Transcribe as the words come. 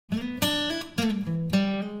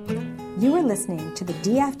You are listening to the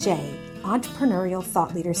DFJ Entrepreneurial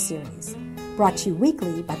Thought Leader Series, brought to you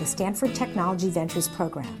weekly by the Stanford Technology Ventures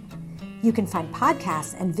Program. You can find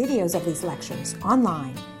podcasts and videos of these lectures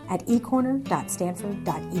online at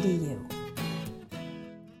ecorner.stanford.edu.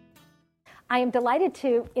 I am delighted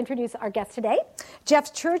to introduce our guest today.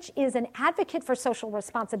 Jeff Church is an advocate for social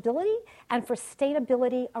responsibility and for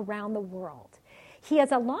sustainability around the world. He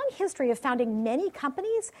has a long history of founding many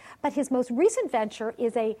companies, but his most recent venture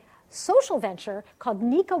is a social venture called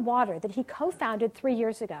Nika Water that he co-founded 3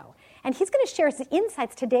 years ago. And he's going to share his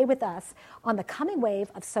insights today with us on the coming wave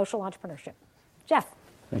of social entrepreneurship. Jeff.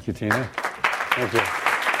 Thank you, Tina. Thank you.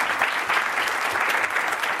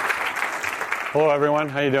 Hello, everyone.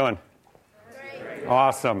 How you doing? Great.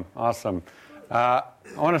 Awesome. I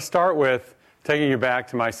want to start with taking you back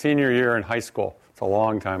to my senior year in high school. It's a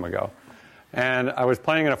long time ago. And I was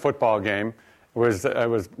playing in a football game. It was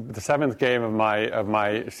the seventh game of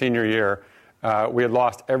my senior year. We had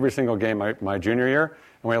lost every single game my junior year,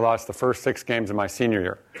 and we had lost the first 6 games of my senior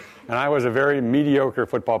year. And I was a very mediocre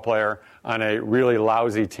football player on a really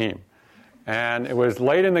lousy team. And it was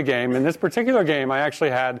late in the game. In this particular game, I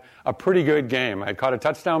actually had a pretty good game. I had caught a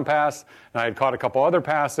touchdown pass, and I had caught a couple other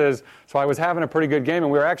passes. So I was having a pretty good game,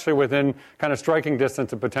 and we were actually within kind of striking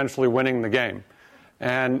distance of potentially winning the game.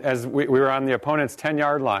 And as we were on the opponent's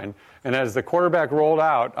 10-yard line, and as the quarterback rolled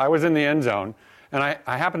out, I was in the end zone, and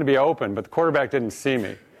I happened to be open, but the quarterback didn't see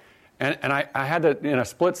me. And I had to, in a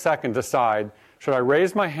split second, decide, should I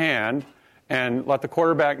raise my hand and let the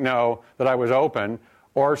quarterback know that I was open,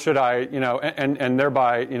 or should I, and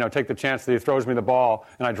thereby, take the chance that he throws me the ball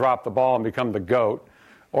and I drop the ball and become the GOAT?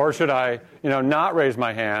 Or should I, not raise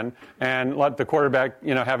my hand and let the quarterback,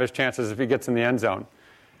 have his chances if he gets in the end zone?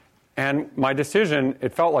 And my decision,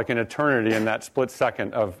 it felt like an eternity in that split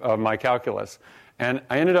second of my calculus. And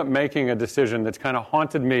I ended up making a decision that's kind of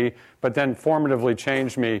haunted me, but then formatively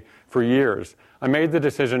changed me for years. I made the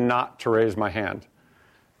decision not to raise my hand.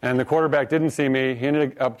 And the quarterback didn't see me. He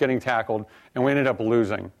ended up getting tackled, and we ended up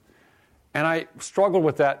losing. And I struggled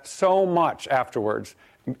with that so much afterwards.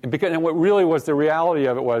 And what really was the reality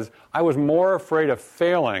of it was I was more afraid of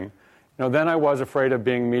failing than I was afraid of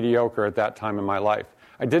being mediocre at that time in my life.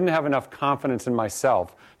 I didn't have enough confidence in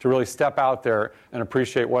myself to really step out there and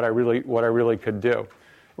appreciate what I really could do.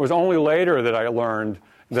 It was only later that I learned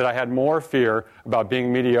that I had more fear about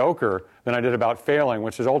being mediocre than I did about failing,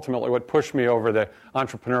 which is ultimately what pushed me over the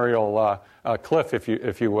entrepreneurial cliff,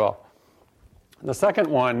 if you will. The second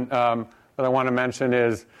one that I want to mention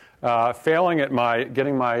is failing at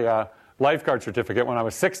getting my lifeguard certificate when I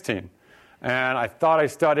was 16. And I thought I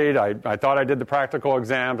studied, I thought I did the practical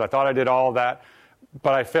exams, I thought I did all of that,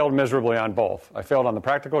 but I failed miserably on both. I failed on the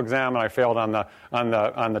practical exam and I failed on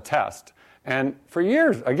the test. And for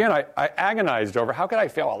years, again, I agonized over how could I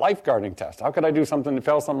fail a lifeguarding test? How could I do something to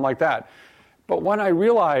fail something like that? But when I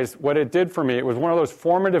realized what it did for me, it was one of those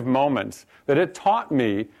formative moments that it taught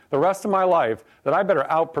me the rest of my life that I better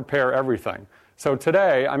out-prepare everything. So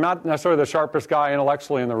today, I'm not necessarily the sharpest guy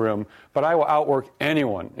intellectually in the room, but I will outwork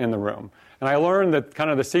anyone in the room. And I learned that kind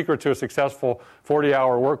of the secret to a successful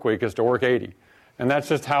 40-hour work week is to work 80. And that's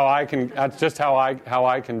just how I can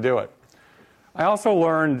do it. I also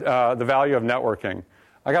learned the value of networking.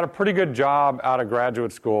 I got a pretty good job out of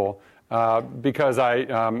graduate school because I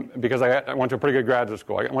went to a pretty good graduate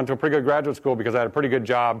school. I went to a pretty good graduate school because I had a pretty good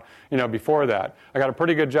job, before that. I got a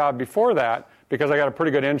pretty good job before that because I got a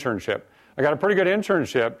pretty good internship. I got a pretty good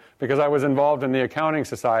internship because I was involved in the accounting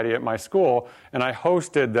society at my school, and I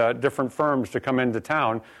hosted different firms to come into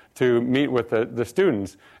town to meet with the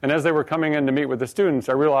students. And as they were coming in to meet with the students,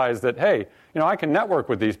 I realized that, hey, I can network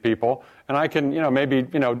with these people, and I can, maybe,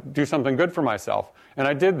 do something good for myself. And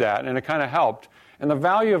I did that, and it kind of helped. And the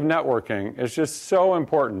value of networking is just so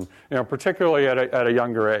important, particularly at a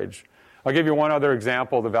younger age. I'll give you one other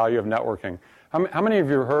example of the value of networking. How many of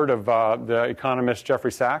you have heard of the economist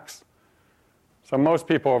Jeffrey Sachs? So most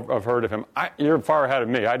people have heard of him. You're far ahead of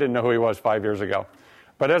me. I didn't know who he was 5 years ago.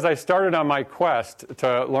 But as I started on my quest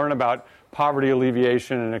to learn about poverty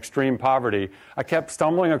alleviation and extreme poverty, I kept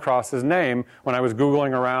stumbling across his name when I was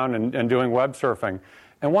Googling around and doing web surfing.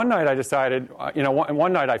 And one night I decided,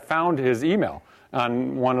 one night I found his email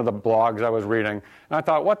on one of the blogs I was reading. And I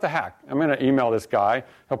thought, what the heck? I'm going to email this guy.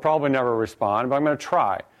 He'll probably never respond, but I'm going to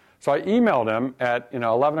try. So I emailed him at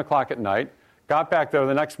 11 o'clock at night, got back there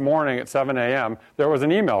the next morning at 7 a.m. There was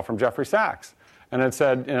an email from Jeffrey Sachs. And it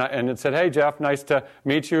said, hey, Jeff, nice to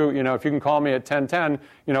meet you. If you can call me at 10:10,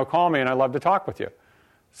 call me, and I'd love to talk with you.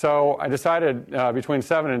 So I decided between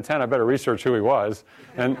 7 and 10, I better research who he was.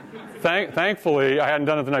 And thankfully, I hadn't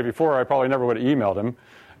done it the night before. I probably never would have emailed him.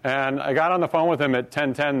 And I got on the phone with him at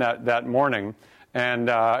 10:10 that morning, and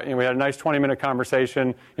we had a nice 20-minute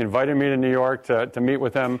conversation. He invited me to New York to meet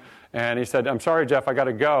with him, and he said, "I'm sorry, Jeff, I got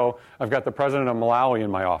to go. I've got the president of Malawi in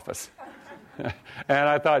my office." And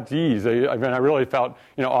I thought, geez, I really felt,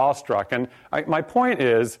 awestruck. And my point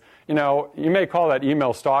is, you may call that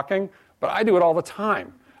email stalking, but I do it all the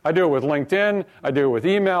time. I do it with LinkedIn. I do it with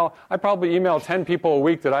email. I probably email 10 people a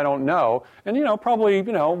week that I don't know, and probably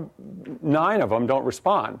 9 of them don't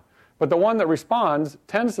respond. But the one that responds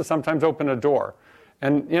tends to sometimes open a door.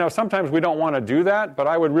 And sometimes we don't want to do that, but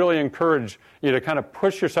I would really encourage you to kind of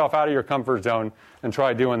push yourself out of your comfort zone and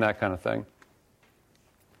try doing that kind of thing.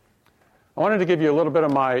 I wanted to give you a little bit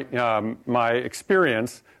of my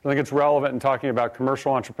experience. I think it's relevant in talking about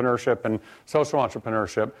commercial entrepreneurship and social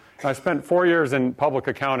entrepreneurship. I spent 4 years in public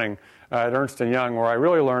accounting at Ernst & Young, where I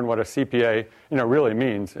really learned what a CPA really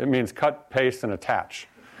means. It means cut, paste, and attach.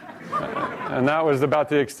 And that was about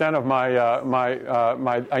the extent of my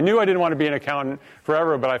I knew I didn't want to be an accountant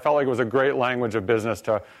forever, but I felt like it was a great language of business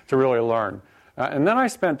to really learn. And then I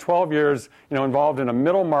spent 12 years, involved in a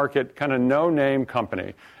middle market kind of no-name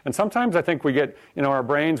company. And sometimes I think we get, our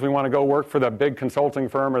brains, we want to go work for the big consulting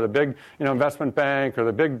firm or the big, investment bank or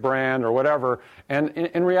the big brand or whatever. And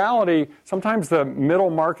in reality, sometimes the middle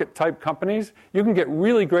market type companies, you can get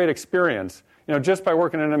really great experience, just by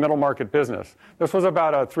working in a middle market business. This was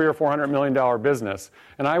about a $300 or $400 million business,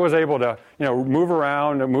 and I was able to, move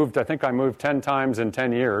around. I think I moved 10 times in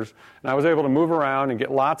 10 years, and I was able to move around and get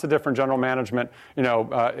lots of different general management,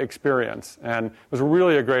 experience, and it was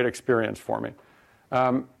really a great experience for me.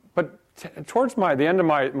 But towards the end of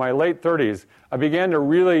my late 30s, I began to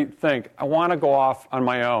really think I want to go off on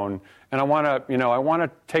my own, and I want to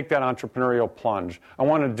take that entrepreneurial plunge. I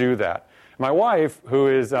want to do that. My wife, who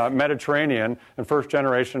is Mediterranean and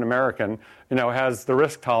first-generation American, has the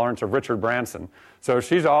risk tolerance of Richard Branson. So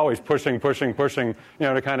she's always pushing,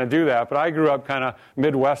 to kind of do that. But I grew up kind of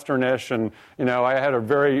Midwestern-ish, and, I had a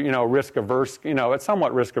very, risk-averse, a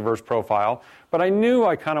somewhat risk-averse profile. But I knew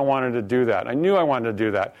I kind of wanted to do that. I knew I wanted to do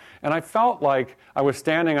that. And I felt like I was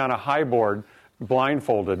standing on a high board,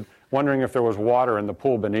 blindfolded, wondering if there was water in the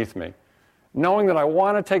pool beneath me. Knowing that I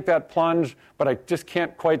want to take that plunge, but I just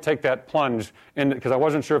can't quite take that plunge because I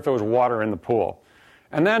wasn't sure if there was water in the pool.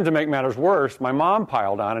 And then, to make matters worse, my mom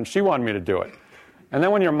piled on, and she wanted me to do it. And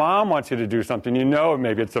then when your mom wants you to do something,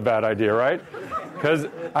 maybe it's a bad idea, right? Because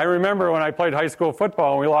I remember when I played high school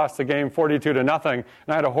football, and we lost the game 42-0, and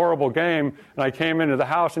I had a horrible game, and I came into the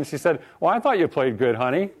house, and she said, "Well, I thought you played good,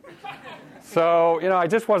 honey." So, I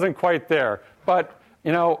just wasn't quite there. But,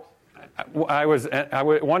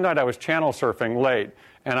 one night I was channel surfing late,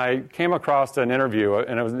 and I came across an interview,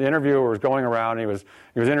 and the interviewer was going around. He was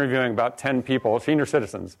interviewing about 10 people, senior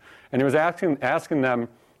citizens, and he was asking them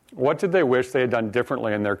what did they wish they had done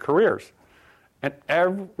differently in their careers. And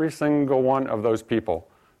every single one of those people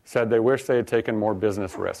said they wished they had taken more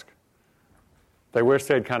business risk. They wish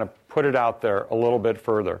they had kind of put it out there a little bit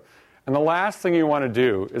further. And the last thing you want to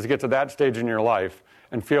do is get to that stage in your life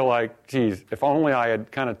and feel like, geez, if only I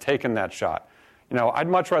had kind of taken that shot. I'd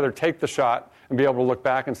much rather take the shot and be able to look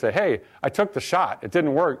back and say, hey, I took the shot. It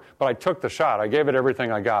didn't work, but I took the shot. I gave it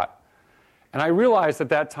everything I got. And I realized at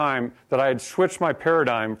that time that I had switched my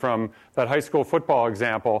paradigm from that high school football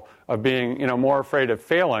example of being, more afraid of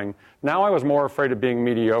failing. Now I was more afraid of being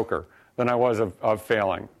mediocre than I was of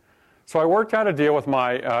failing. So I worked out a deal with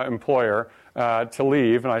my employer to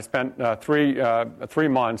leave, and I spent 3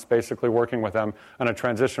 months basically working with them on a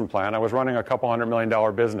transition plan. I was running a couple $100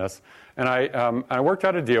 million business, and I worked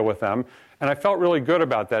out a deal with them, and I felt really good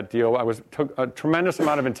about that deal. I took a tremendous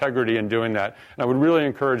amount of integrity in doing that, and I would really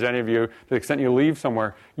encourage any of you, to the extent you leave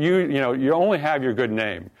somewhere, you only have your good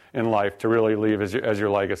name in life to really leave as your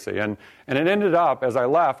legacy. And it ended up, as I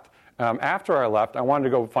left, after I left, I wanted to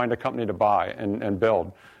go find a company to buy and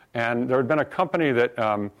build. And there had been a company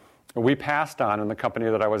that we passed on in the company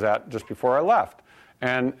that I was at just before I left.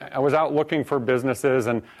 And I was out looking for businesses,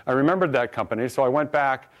 and I remembered that company, so I went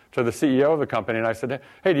back to the CEO of the company, and I said,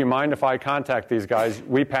 hey, do you mind if I contact these guys?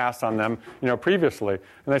 We passed on them, previously.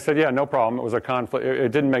 And they said, yeah, no problem. It was a conflict.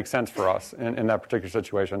 It didn't make sense for us in that particular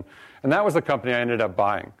situation. And that was the company I ended up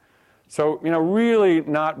buying. So, really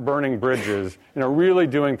not burning bridges, really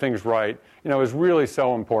doing things right, is really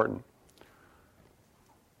so important.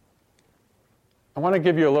 I want to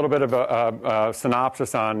give you a little bit of a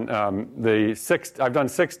synopsis on I've done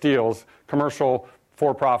 6 deals, commercial,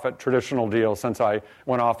 for-profit, traditional deals since I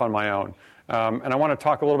went off on my own. And I want to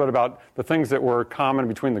talk a little bit about the things that were common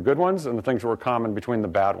between the good ones and the things that were common between the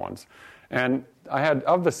bad ones. And I had,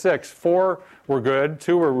 of the 6, 4 were good,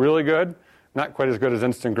 2 were really good, not quite as good as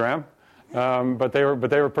Instagram. but they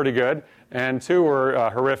were pretty good. And 2 were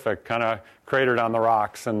horrific, kind of cratered on the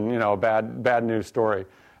rocks, and bad news story.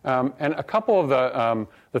 And a couple of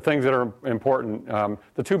the things that are important,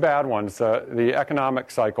 the 2 bad ones, the economic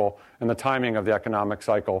cycle and the timing of the economic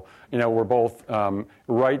cycle, were both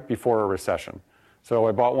right before a recession. So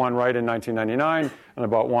I bought one right in 1999, and I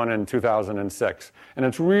bought one in 2006. And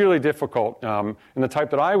it's really difficult in the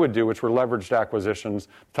type that I would do, which were leveraged acquisitions,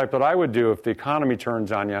 the type that I would do if the economy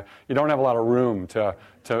turns on you. You don't have a lot of room to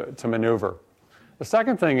maneuver. The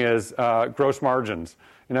second thing is gross margins.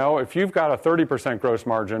 If you've got a 30% gross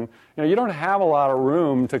margin, you don't have a lot of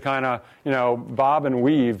room to kind of, bob and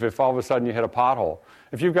weave if all of a sudden you hit a pothole.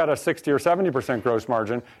 If you've got a 60 or 70% gross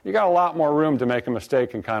margin, you got a lot more room to make a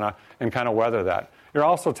mistake and kind of weather that. You're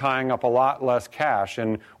also tying up a lot less cash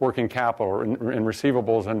in working capital, in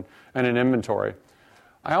receivables, and in inventory.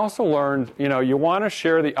 I also learned, you want to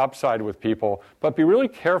share the upside with people, but be really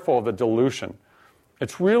careful of the dilution.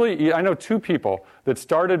 It's really, I know 2 people that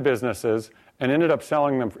started businesses and ended up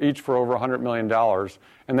selling them each for over $100 million,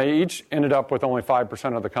 and they each ended up with only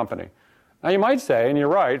 5% of the company. Now, you might say, and you're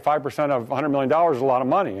right, 5% of $100 million is a lot of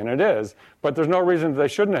money, and it is, but there's no reason that they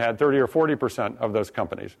shouldn't have had 30 or 40% of those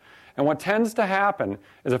companies. And what tends to happen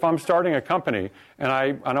is if I'm starting a company and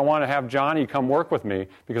I want to have Johnny come work with me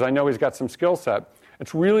because I know he's got some skill set,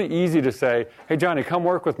 it's really easy to say, hey, Johnny, come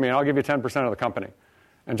work with me, and I'll give you 10% of the company.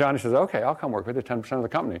 And Johnny says, okay, I'll come work with you, 10% of the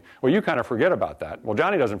company. Well, you kind of forget about that. Well,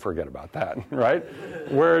 Johnny doesn't forget about that, right?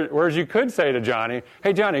 Whereas you could say to Johnny,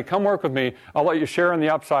 hey, Johnny, come work with me. I'll let you share in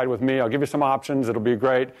the upside with me. I'll give you some options. It'll be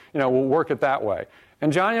great. We'll work it that way.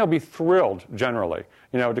 And Johnny will be thrilled, generally,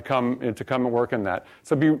 to come and work in that.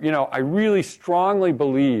 So, I really strongly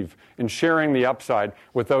believe in sharing the upside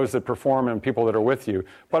with those that perform and people that are with you.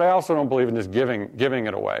 But I also don't believe in just giving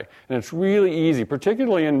it away. And it's really easy,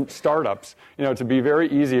 particularly in startups, to be very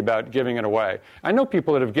easy about giving it away. I know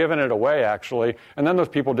people that have given it away, actually, and then those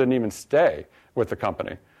people didn't even stay with the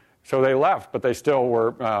company. So they left, but they still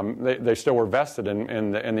were they still were vested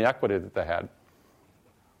in the equity that they had.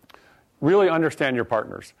 Really understand your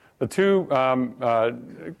partners. The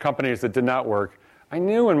 2 companies that did not work, I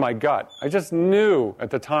knew in my gut. I just knew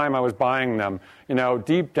at the time I was buying them,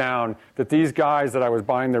 deep down, that these guys that I was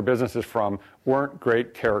buying their businesses from weren't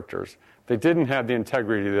great characters. They didn't have the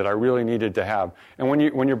integrity that I really needed to have. And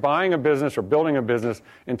when you're buying a business or building a business,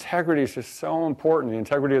 integrity is just so important, the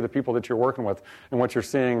integrity of the people that you're working with and what you're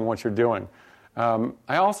seeing and what you're doing.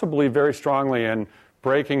 I also believe very strongly in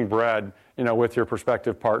breaking bread with your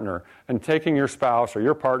prospective partner and taking your spouse or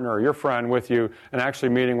your partner or your friend with you and actually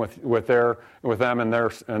meeting with them and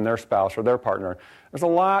their spouse or their partner. There's a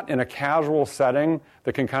lot in a casual setting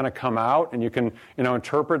that can kind of come out, and you can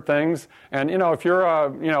interpret things. And if you're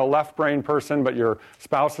a left brain person but your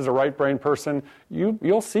spouse is a right brain person,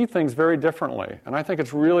 you'll see things very differently. And I think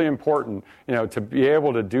it's really important to be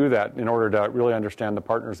able to do that in order to really understand the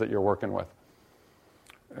partners that you're working with.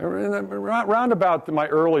 Around about my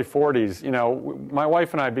early 40s, my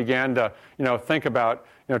wife and I began to, think about,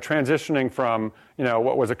 transitioning from,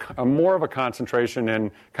 what was a more of a concentration in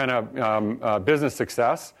kind of business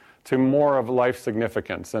success to more of life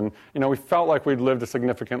significance. And, we felt like we'd lived a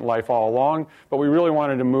significant life all along, but we really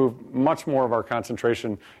wanted to move much more of our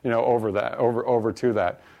concentration, over to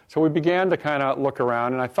that. So we began to kind of look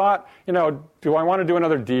around, and I thought, do I want to do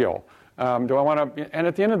another deal? Do I want to? And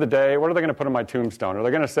at the end of the day, what are they going to put on my tombstone? Are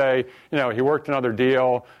they going to say, he worked another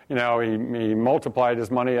deal, he multiplied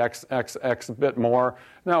his money X bit more?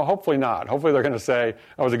 No, hopefully not. Hopefully they're going to say,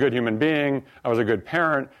 I was a good human being, I was a good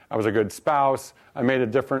parent, I was a good spouse, I made a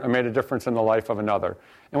difference in the life of another.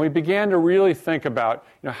 And we began to really think about,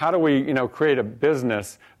 how do we, create a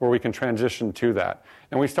business where we can transition to that?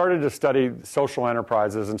 And we started to study social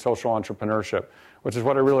enterprises and social entrepreneurship, which is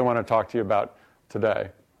what I really want to talk to you about today.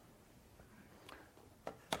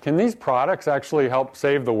 Can these products actually help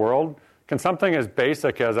save the world? Can something as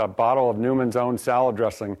basic as a bottle of Newman's Own salad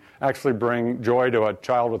dressing actually bring joy to a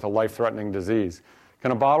child with a life-threatening disease? Can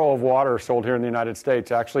a bottle of water sold here in the United States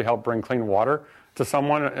actually help bring clean water to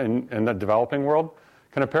someone in the developing world?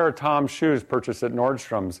 Can a pair of Tom's shoes purchased at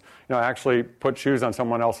Nordstrom's actually put shoes on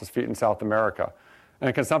someone else's feet in South America?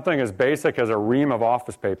 And can something as basic as a ream of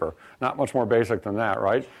office paper, not much more basic than that,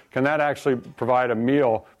 right? Can that actually provide a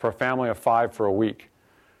meal for a family of 5 for a week?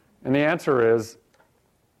 And the answer is,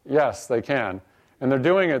 yes, they can. And they're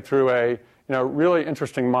doing it through a really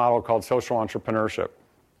interesting model called social entrepreneurship.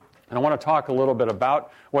 And I want to talk a little bit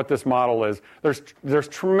about what this model is. There's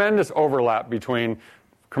tremendous overlap between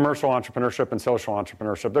commercial entrepreneurship and social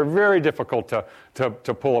entrepreneurship. They're very difficult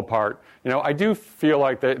to pull apart. I do feel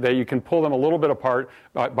like that you can pull them a little bit apart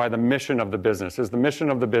by the mission of the business. Is the mission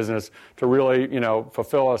of the business to really,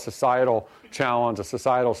 fulfill a societal challenge, a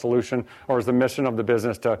societal solution, or is the mission of the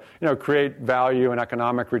business to, create value and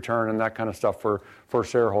economic return and that kind of stuff for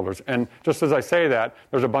shareholders? And just as I say that,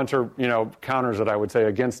 there's a bunch of, counters that I would say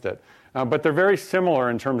against it. But they're very similar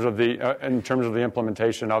in terms of the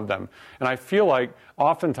implementation of them. And I feel like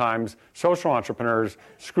oftentimes social entrepreneurs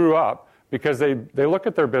screw up because they look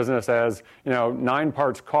at their business as 9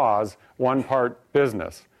 parts cause, 1 part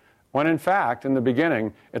business. When in fact, in the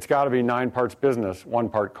beginning, it's got to be 9 parts business, 1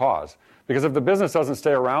 part cause. Because if the business doesn't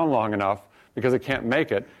stay around long enough because it can't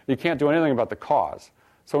make it, you can't do anything about the cause.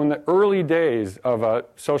 So in the early days of a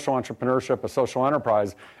social entrepreneurship, a social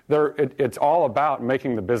enterprise, it's all about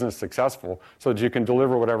making the business successful so that you can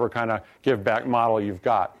deliver whatever kind of give-back model you've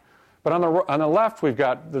got. But on the left, we've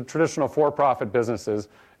got the traditional for-profit businesses,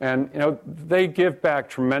 and they give back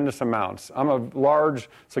tremendous amounts. I'm a large,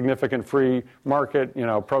 significant free market,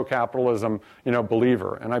 pro-capitalism,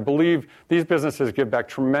 believer, and I believe these businesses give back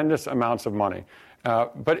tremendous amounts of money.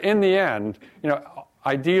 But in the end,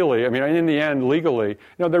 ideally, in the end, legally,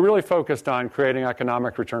 they're really focused on creating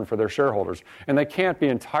economic return for their shareholders, and they can't be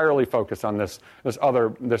entirely focused on this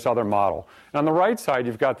other model. And on the right side,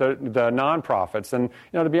 you've got the nonprofits, and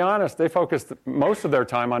to be honest, they focus most of their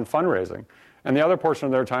time on fundraising, and the other portion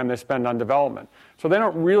of their time they spend on development. So they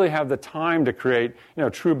don't really have the time to create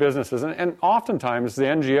true businesses, and oftentimes the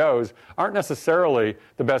NGOs aren't necessarily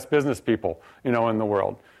the best business people in the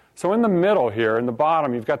world. So in the middle here, in the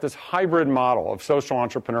bottom, you've got this hybrid model of social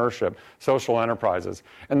entrepreneurship, social enterprises.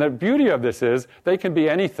 And the beauty of this is they can be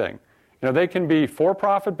anything. They can be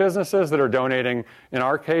for-profit businesses that are donating, in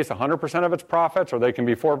our case, 100% of its profits, or they can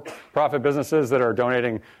be for-profit businesses that are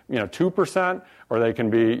donating, 2%, or they can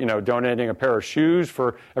be, donating a pair of shoes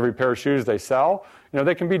for every pair of shoes they sell.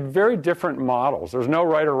 They can be very different models. There's no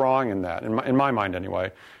right or wrong in that, in my mind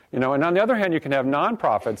anyway. And on the other hand, you can have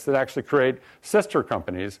nonprofits that actually create sister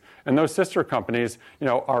companies, and those sister companies,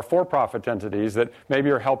 are for-profit entities that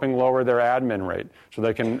maybe are helping lower their admin rate so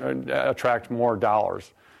they can attract more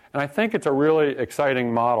dollars. And I think it's a really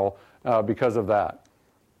exciting model because of that.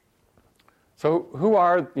 So who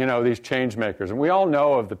are, these change makers? And we all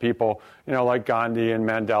know of the people, like Gandhi and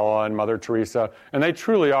Mandela and Mother Teresa, and they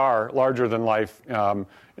truly are larger-than-life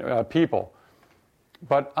people.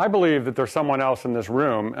 But I believe that there's someone else in this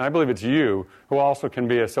room, and I believe it's you, who also can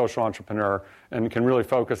be a social entrepreneur and can really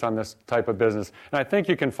focus on this type of business. And I think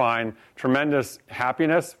you can find tremendous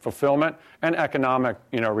happiness, fulfillment, and economic,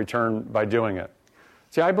 return by doing it.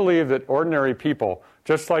 See, I believe that ordinary people,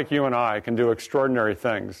 just like you and I, can do extraordinary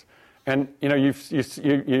things. And, you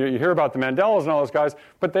hear about the Mandelas and all those guys,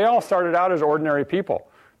 but they all started out as ordinary people.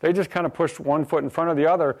 They just kind of pushed one foot in front of the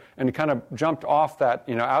other and kind of jumped off that,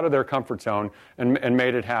 out of their comfort zone and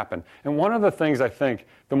made it happen. And one of the things I think,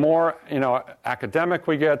 the more, academic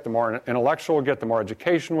we get, the more intellectual we get, the more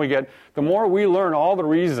education we get, the more we learn all the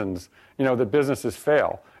reasons, that businesses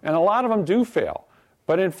fail. And a lot of them do fail.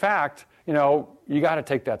 But in fact, you got to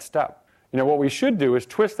take that step. What we should do is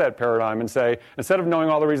twist that paradigm and say, instead of knowing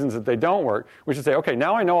all the reasons that they don't work, we should say, okay,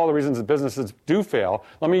 now I know all the reasons that businesses do fail.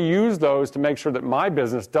 Let me use those to make sure that my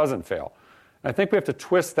business doesn't fail. And I think we have to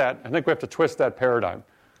twist that. I think we have to twist that paradigm.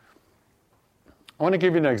 I want to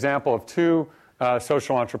give you an example of 2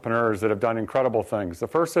 social entrepreneurs that have done incredible things. The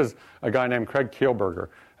first is a guy named Craig Kielburger.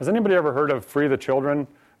 Has anybody ever heard of Free the Children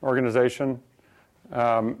organization?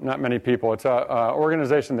 Not many people. It's an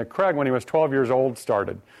organization that Craig, when he was 12 years old,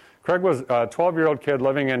 started. Craig was a 12-year-old kid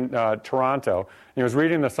living in Toronto. He was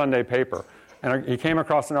reading the Sunday paper, and he came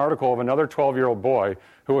across an article of another 12-year-old boy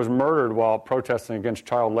who was murdered while protesting against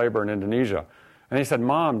child labor in Indonesia. And he said,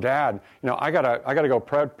 "Mom, Dad, I gotta go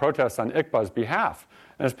protest on Iqbal's behalf."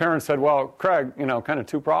 And his parents said, "Well, Craig, kind of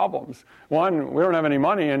 2 problems. 1, we don't have any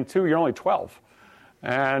money, and 2, you're only 12."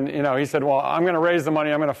 And he said, "Well, I'm going to raise the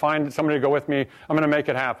money. I'm going to find somebody to go with me. I'm going to make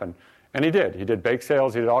it happen." And he did. He did bake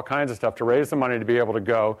sales. He did all kinds of stuff to raise the money to be able to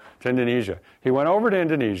go to Indonesia. He went over to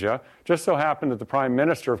Indonesia. Just so happened that the Prime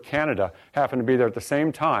Minister of Canada happened to be there at the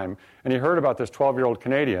same time, and he heard about this 12-year-old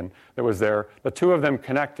Canadian that was there. The 2 of them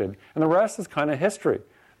connected, and the rest is kind of history.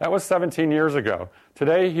 That was 17 years ago.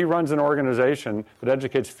 Today, he runs an organization that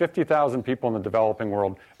educates 50,000 people in the developing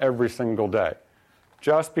world every single day,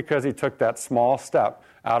 just because he took that small step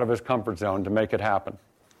out of his comfort zone to make it happen.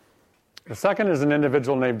 The second is an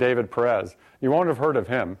individual named David Perez. You won't have heard of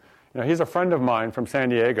him. He's a friend of mine from San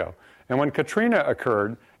Diego. And when Katrina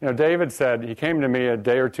occurred, David said, he came to me a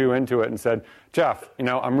day or 2 into it and said, "Jeff,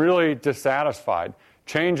 I'm really dissatisfied.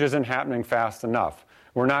 Change isn't happening fast enough.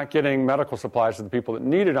 We're not getting medical supplies to the people that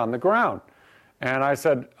need it on the ground. And I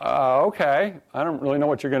said, okay, I don't really know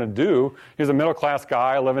what you're going to do. He's a middle-class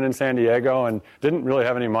guy living in San Diego and didn't really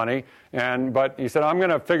have any money. But he said, I'm going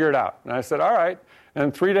to figure it out. And I said, all right.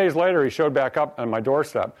 And 3 days later, he showed back up on my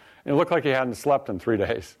doorstep. It looked like he hadn't slept in 3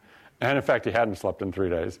 days. And in fact, he hadn't slept in 3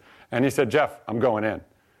 days. And he said, Jeff, I'm going in.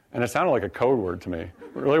 And it sounded like a code word to me.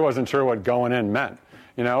 I really wasn't sure what going in meant.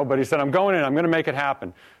 But he said, I'm going in. I'm going to make it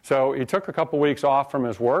happen. So he took a couple weeks off from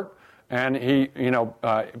his work. And he,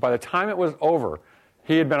 by the time it was over,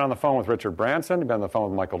 he had been on the phone with Richard Branson. He'd been on the phone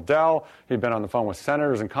with Michael Dell. He'd been on the phone with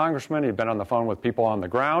senators and congressmen. He'd been on the phone with people on the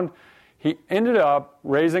ground. He ended up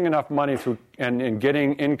raising enough money and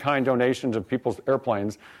getting in-kind donations of people's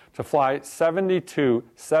airplanes to fly 72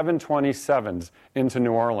 727s into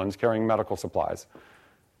New Orleans carrying medical supplies.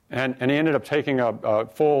 And he ended up taking a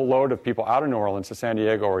full load of people out of New Orleans to San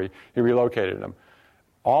Diego, where he relocated them,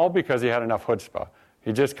 all because he had enough chutzpah.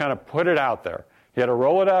 He just kind of put it out there. He had a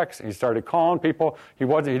Rolodex. And he started calling people. He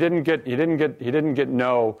didn't get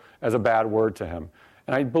no as a bad word to him.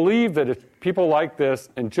 And I believe that if people like this,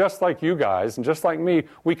 and just like you guys, and just like me,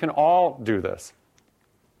 we can all do this.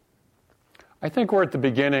 I think we're at the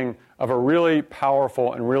beginning of a really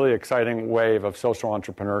powerful and really exciting wave of social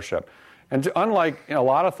entrepreneurship. And unlike a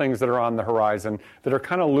lot of things that are on the horizon that are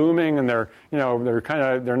kind of looming and they're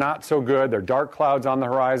not so good, they're dark clouds on the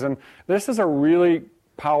horizon, this is a really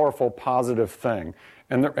powerful, positive thing.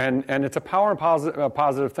 And it's a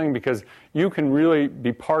positive thing because you can really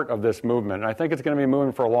be part of this movement. And I think it's going to be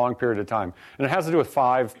moving for a long period of time. And it has to do with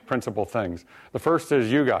 5 principal things. The first is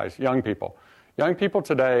you guys, young people. Young people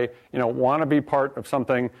today, want to be part of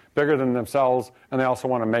something bigger than themselves, and they also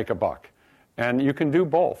want to make a buck. And you can do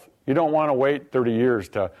both. You don't want to wait 30 years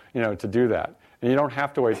to do that. And you don't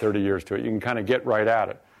have to wait 30 years to it. You can kind of get right at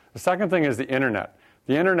it. The second thing is the internet.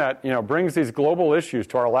 The internet, brings these global issues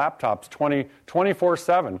to our laptops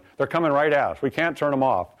 24/7. They're coming right at us. We can't turn them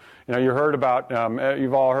off. You heard about,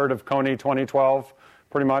 you've all heard of Kony 2012,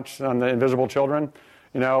 pretty much, on the invisible children.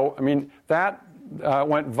 That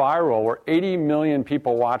went viral, where 80 million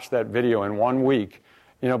people watched that video in 1 week,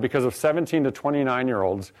 because of 17 to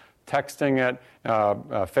 29-year-olds texting it,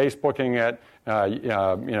 Facebooking it,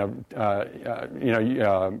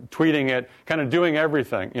 tweeting it, kind of doing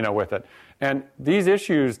everything, with it. And these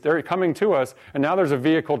issues, they're coming to us, and now there's a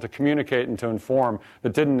vehicle to communicate and to inform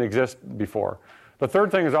that didn't exist before. The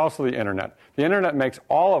third thing is also the internet. The internet makes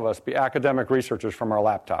all of us be academic researchers from our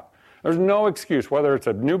laptop. There's no excuse, whether it's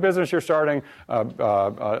a new business you're starting, a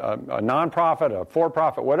nonprofit, a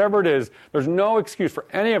for-profit, whatever it is, there's no excuse for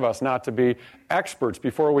any of us not to be experts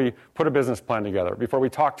before we put a business plan together, before we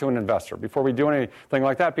talk to an investor, before we do anything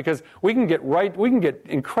like that, because we can get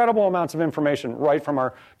incredible amounts of information right from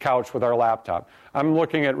our couch with our laptop. I'm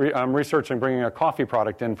researching bringing a coffee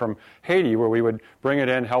product in from Haiti, where we would bring it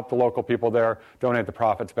in, help the local people there, donate the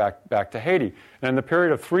profits back to Haiti. And in the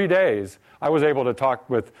period of 3 days, I was able to talk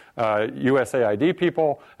with USAID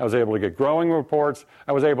people. I was able to get growing reports.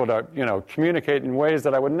 I was able to, communicate in ways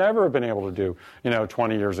that I would never have been able to do,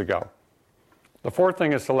 20 years ago. The fourth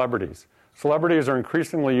thing is celebrities. Celebrities are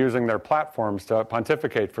increasingly using their platforms to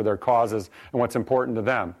pontificate for their causes and what's important to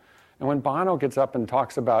them. And when Bono gets up and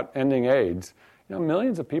talks about ending AIDS,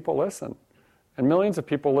 millions of people listen. And millions of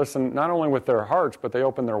people listen not only with their hearts, but they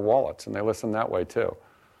open their wallets, and they listen that way too.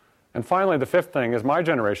 And finally, the fifth thing is my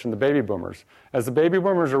generation, the baby boomers. As the baby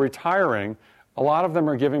boomers are retiring, a lot of them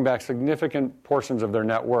are giving back significant portions of their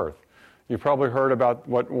net worth. You've probably heard about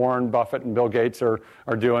what Warren Buffett and Bill Gates are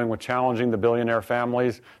doing with challenging the billionaire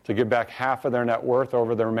families to give back half of their net worth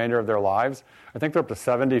over the remainder of their lives. I think they're up to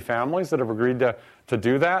 70 families that have agreed to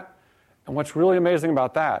do that. And what's really amazing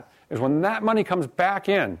about that is when that money comes back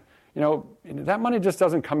in, that money just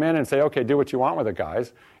doesn't come in and say, okay, do what you want with it,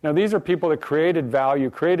 guys. These are people that created value,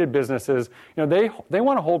 created businesses. They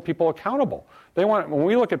want to hold people accountable. When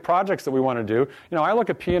we look at projects that we want to do, I look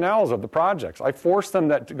at P&Ls of the projects. I force them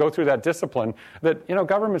to go through that discipline that,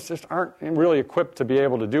 governments just aren't really equipped to be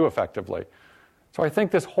able to do effectively. So I think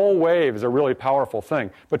this whole wave is a really powerful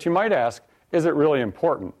thing. But you might ask, is it really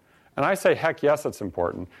important? And I say, heck yes, it's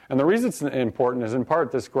important. And the reason it's important is in part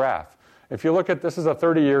this graph. If you look at, this is a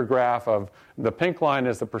 30-year graph of, the pink line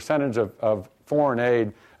is the percentage of foreign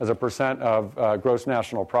aid as a percent of gross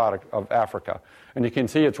national product of Africa. And you can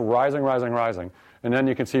see it's rising, rising, rising. And then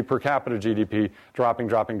you can see per capita GDP dropping,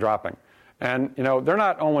 dropping, dropping. And, they're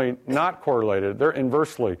not only not correlated, they're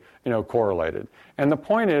inversely, correlated. And the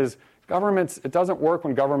point is, governments, it doesn't work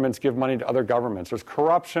when governments give money to other governments. There's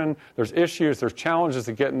corruption, there's issues, there's challenges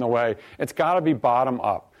that get in the way. It's got to be bottom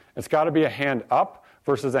up. It's got to be a hand up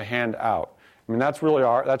versus a hand out. I mean, that's really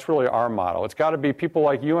our motto. It's got to be people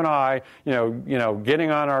like you and I,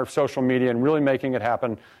 getting on our social media and really making it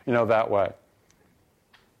happen, that way.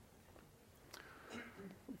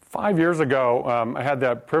 5 years ago, I had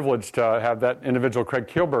the privilege to have that individual, Craig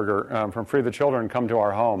Kielburger, from Free the Children, come to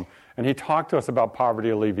our home. And he talked to us about poverty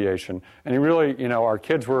alleviation. And he really,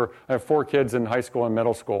 I have 4 kids in high school and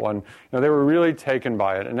middle school, and they were really taken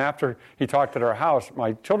by it. And after he talked at our house,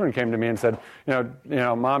 my children came to me and said,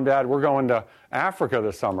 Mom, Dad, we're going to Africa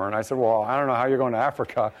this summer. And I said, well, I don't know how you're going to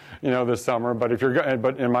Africa, this summer, but if you're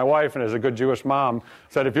and my wife, and as a good Jewish mom,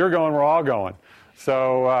 said, if you're going, we're all going.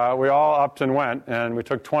 So we all upped and went, and we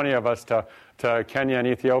took 20 of us to Kenya and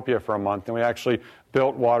Ethiopia for a month, and we actually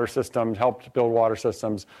built water systems, helped build water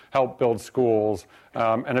systems, helped build schools,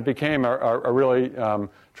 and it became a really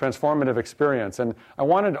transformative experience. And I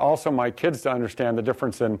wanted also my kids to understand the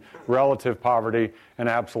difference in relative poverty and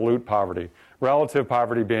absolute poverty. Relative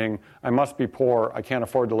poverty being, I must be poor, I can't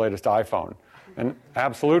afford the latest iPhone. And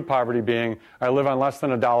absolute poverty being, I live on less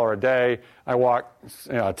than $1 a day, I walk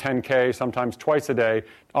 10K, sometimes twice a day,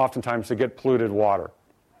 oftentimes to get polluted water.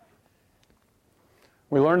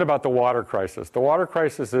 We learned about the water crisis. The water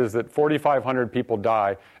crisis is that 4,500 people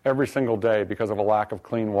die every single day because of a lack of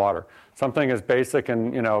clean water. Something as basic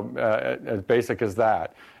and as basic as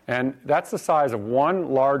that. And that's the size of one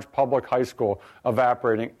large public high school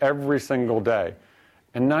evaporating every single day.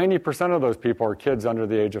 And 90% of those people are kids under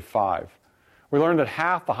the age of 5. We learned that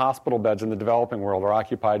half the hospital beds in the developing world are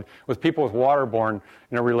occupied with people with waterborne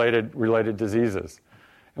related diseases.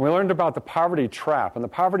 And we learned about the poverty trap. And the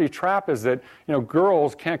poverty trap is that,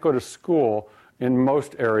 girls can't go to school in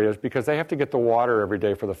most areas because they have to get the water every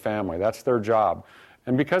day for the family. That's their job.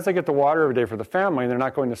 And because they get the water every day for the family and they're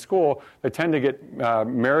not going to school, they tend to get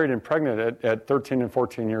married and pregnant at 13 and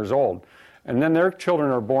 14 years old. And then their children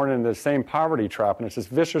are born into the same poverty trap, and it's this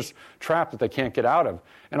vicious trap that they can't get out of.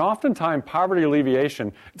 And oftentimes, poverty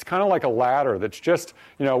alleviation, it's kind of like a ladder that's just,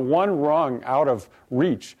 one rung out of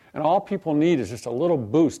reach. And all people need is just a little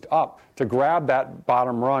boost up to grab that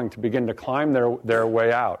bottom rung to begin to climb their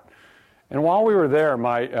way out. And while we were there,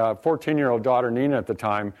 my 14-year-old daughter, Nina, at the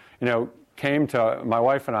time, came to my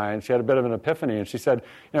wife and I, and she had a bit of an epiphany, and she said,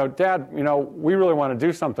 Dad, we really want to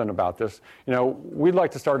do something about this. We'd like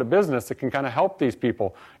to start a business that can kind of help these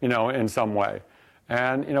people, in some way.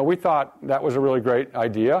 And, we thought that was a really great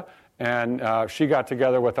idea. And she got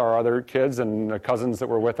together with our other kids and the cousins that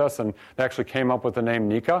were with us, and they actually came up with the name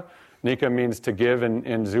Nika. Nika means to give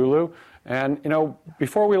in Zulu. And,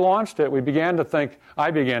 before we launched it, I began to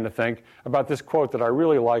think about this quote that I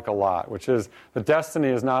really like a lot, which is, that destiny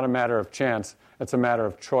is not a matter of chance, it's a matter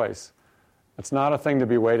of choice. It's not a thing to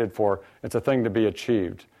be waited for, it's a thing to be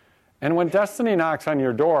achieved. And when destiny knocks on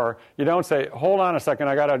your door, you don't say, hold on a second,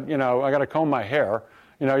 I gotta comb my hair.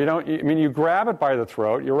 You grab it by the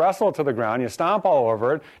throat, you wrestle it to the ground, you stomp all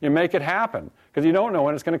over it, you make it happen, because you don't know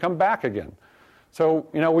when it's going to come back again. So,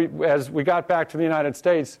 as we got back to the United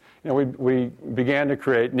States, we began to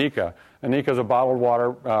create Nika. And Nika is a bottled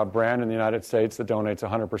water brand in the United States that donates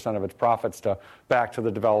 100% of its profits back to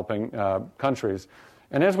the developing countries.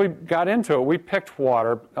 And as we got into it, we picked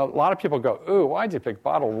water. A lot of people go, ooh, why'd you pick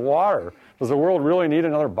bottled water? Does the world really need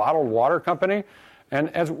another bottled water company? And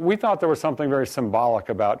as we thought there was something very symbolic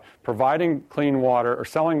about providing clean water, or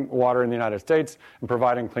selling water in the United States and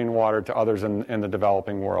providing clean water to others in the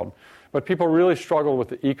developing world. But people really struggled with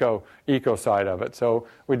the eco side of it. So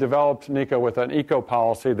we developed Nika with an eco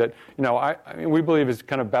policy that, we believe is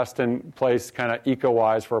kind of best in place, kind of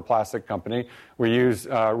eco-wise for a plastic company. We use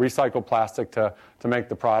recycled plastic to make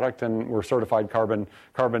the product, and we're certified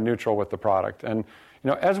carbon neutral with the product. And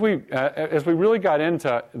as we really got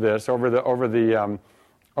into this over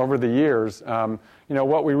the years,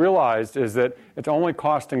 what we realized is that it's only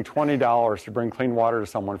costing $20 to bring clean water to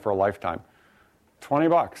someone for a lifetime.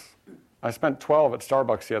 $20. I spent $12 at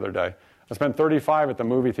Starbucks the other day. I spent $35 at the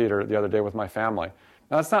movie theater the other day with my family.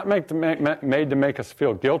 Now, that's not made to make us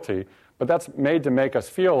feel guilty, but that's made to make us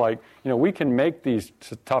feel like, we can make these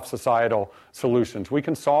tough societal solutions. We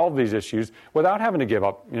can solve these issues without having to give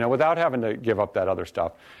up, that other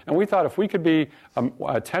stuff. And we thought if we could be a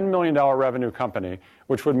 $10 million revenue company,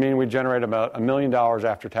 which would mean we generate about $1 million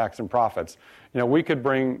after tax and profits, we could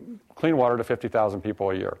bring clean water to 50,000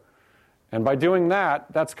 people a year. And by doing that,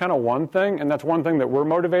 that's kind of one thing, and that's one thing that we're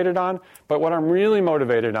motivated on. But what I'm really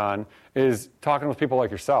motivated on is talking with people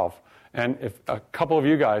like yourself. And if a couple of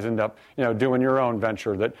you guys end up, doing your own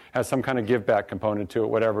venture that has some kind of give back component to it,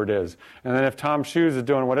 whatever it is. And then if Tom Shoes is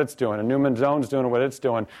doing what it's doing, and Newman Zone's doing what it's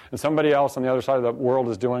doing, and somebody else on the other side of the world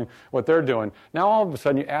is doing what they're doing, now all of a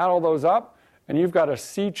sudden you add all those up, and you've got a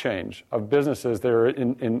sea change of businesses that are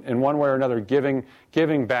in one way or another giving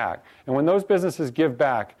back. And when those businesses give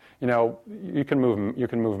back, you can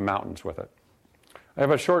move mountains with it. I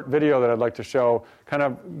have a short video that I'd like to show kind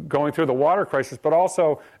of going through the water crisis, but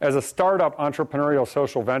also as a startup entrepreneurial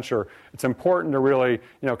social venture, it's important to really,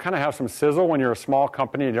 kind of have some sizzle when you're a small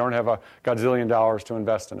company and you don't have a gazillion dollars to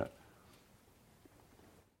invest in it.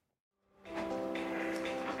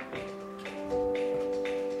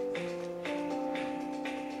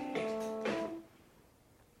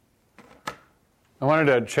 I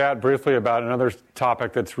wanted to chat briefly about another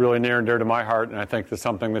topic that's really near and dear to my heart, and I think that's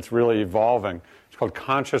something that's really evolving. It's called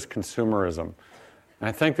conscious consumerism. And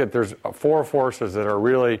I think that there's 4 forces that are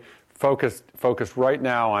really focused right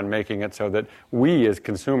now on making it so that we as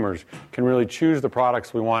consumers can really choose the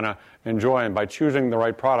products we want to enjoy, and by choosing the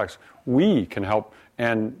right products, we can help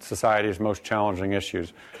end society's most challenging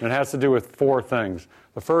issues. And it has to do with 4 things.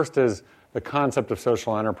 The first is the concept of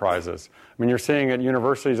social enterprises. I mean, you're seeing at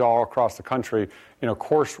universities all across the country,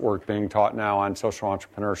 coursework being taught now on social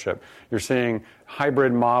entrepreneurship. You're seeing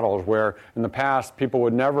hybrid models where in the past people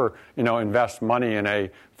would never, invest money in a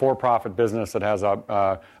for-profit business that has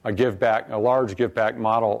a large give-back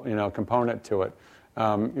model, component to it.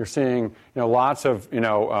 You're seeing, lots of,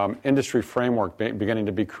 industry framework beginning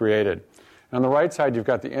to be created. And on the right side, you've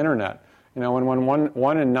got the internet. When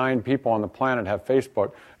 1 in 9 people on the planet have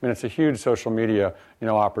Facebook, it's a huge social media,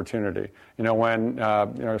 opportunity. When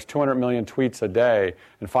there's 200 million tweets a day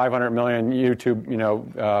and 500 million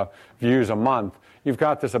YouTube, views a month, you've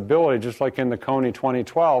got this ability, just like in the Kony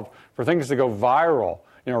 2012, for things to go viral,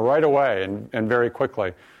 right away and very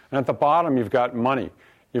quickly. And at the bottom, you've got money.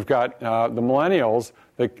 You've got the millennials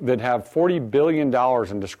that have $40 billion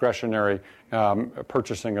in discretionary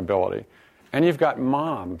purchasing ability. And you've got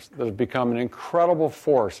moms that have become an incredible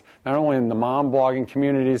force, not only in the mom blogging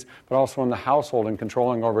communities, but also in the household and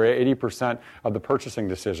controlling over 80% of the purchasing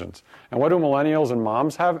decisions. And what do millennials and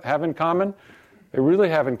moms have in common? They really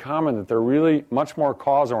have in common that they're really much more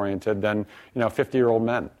cause-oriented than 50-year-old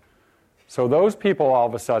men. So those people, all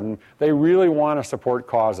of a sudden, they really want to support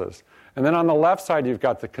causes. And then on the left side, you've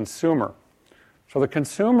got the consumer. So the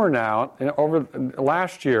consumer now, over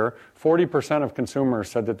last year, 40% of consumers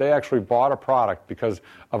said that they actually bought a product because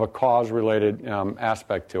of a cause-related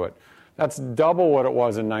aspect to it. That's double what it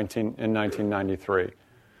was in 1993.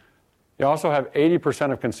 You also have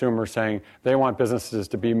 80% of consumers saying they want businesses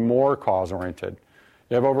to be more cause-oriented.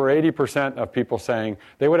 You have over 80% of people saying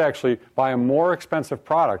they would actually buy a more expensive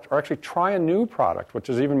product or actually try a new product, which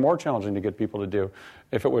is even more challenging to get people to do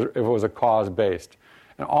if it was a cause-based.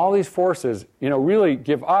 And all these forces, really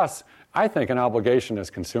give us, I think, an obligation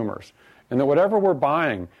as consumers. And that whatever we're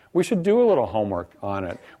buying, we should do a little homework on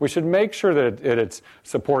it. We should make sure that it's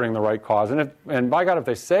supporting the right cause. And by God, if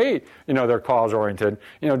they say, they're cause-oriented,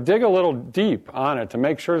 dig a little deep on it to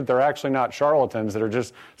make sure that they're actually not charlatans that are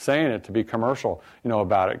just saying it to be commercial,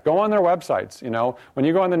 about it. Go on their websites. When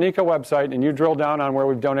you go on the NECA website and you drill down on where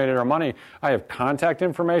we've donated our money, I have contact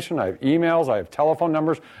information, I have emails, I have telephone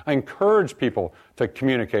numbers. I encourage people to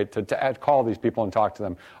communicate, to call these people and talk to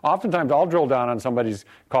them. Oftentimes, I'll drill down on somebody's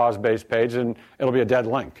cause-based page and it'll be a dead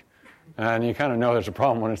link. And you kind of know there's a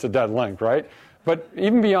problem when it's a dead link, right? But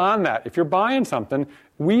even beyond that, if you're buying something,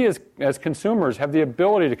 we as consumers have the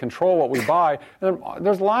ability to control what we buy. And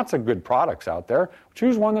there's lots of good products out there.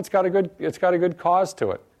 Choose one that's got a good cause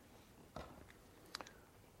to it.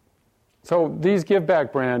 So these give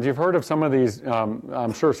back brands, you've heard of some of these.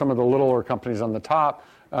 I'm sure some of the littler companies on the top.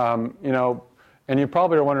 And you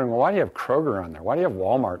probably are wondering, well, why do you have Kroger on there? Why do you have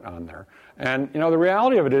Walmart on there? And, the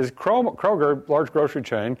reality of it is Kroger, large grocery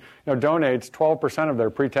chain, donates 12% of their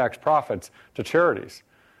pre-tax profits to charities.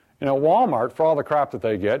 Walmart, for all the crap that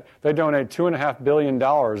they get, they donate $2.5 billion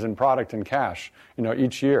in product and cash,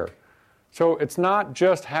 each year. So it's not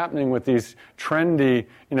just happening with these trendy,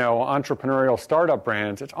 entrepreneurial startup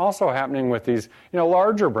brands. It's also happening with these,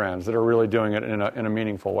 larger brands that are really doing it in a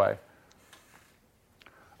meaningful way.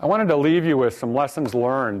 I wanted to leave you with some lessons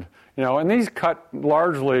learned, and these cut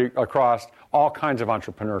largely across all kinds of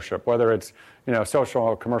entrepreneurship, whether it's, social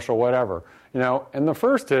or commercial, whatever, And the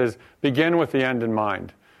first is begin with the end in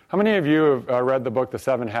mind. How many of you have read the book The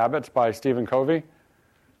 7 Habits by Stephen Covey?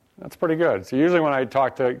 That's pretty good. So usually when I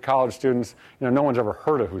talk to college students, no one's ever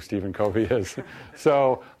heard of who Stephen Covey is.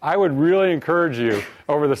 So I would really encourage you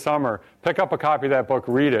over the summer, pick up a copy of that book,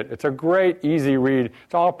 read it. It's a great, easy read.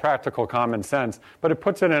 It's all practical common sense, but it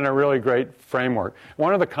puts it in a really great framework.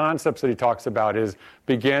 One of the concepts that he talks about is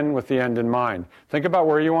begin with the end in mind. Think about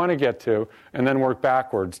where you want to get to, and then work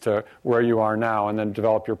backwards to where you are now, and then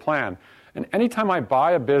develop your plan. And anytime I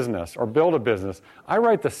buy a business or build a business, I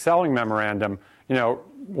write the selling memorandum,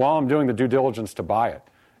 while I'm doing the due diligence to buy it.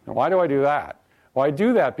 And why do I do that? Well, I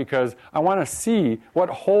do that because I want to see what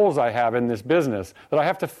holes I have in this business that I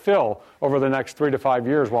have to fill over the next 3 to 5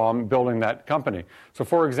 years while I'm building that company. So,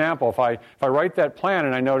 for example, if I write that plan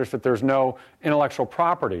and I notice that there's no intellectual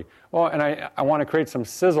property, well, and I want to create some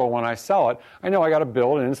sizzle when I sell it, I know I got to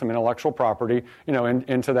build in some intellectual property,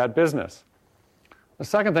 into that business. The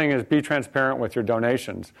second thing is be transparent with your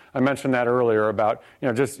donations. I mentioned that earlier about,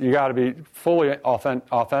 you got to be fully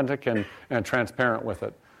authentic and transparent with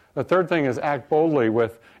it. The third thing is act boldly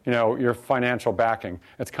with, your financial backing.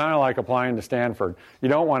 It's kind of like applying to Stanford. You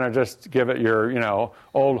don't want to just give it your,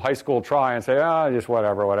 old high school try and say, just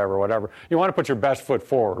whatever. You want to put your best foot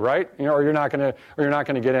forward, right? Or you're not going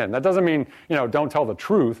to get in. That doesn't mean, don't tell the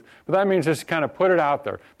truth, but that means just kind of put it out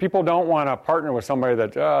there. People don't want to partner with somebody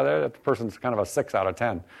that person's kind of a 6 out of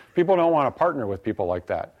 10. People don't want to partner with people like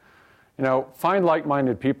that. Find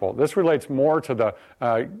like-minded people. This relates more to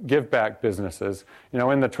the give-back businesses.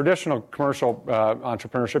 In the traditional commercial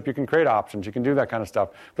entrepreneurship, you can create options, you can do that kind of stuff.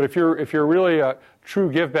 But if you're really a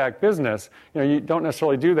true give-back business, you don't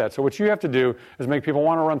necessarily do that. So what you have to do is make people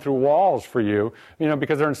want to run through walls for you,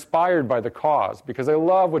 because they're inspired by the cause, because they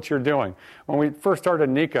love what you're doing. When we first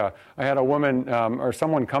started Nika, I had a woman or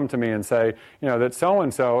someone come to me and say, that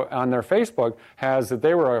so-and-so on their Facebook has that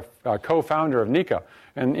they were a co-founder of Nika.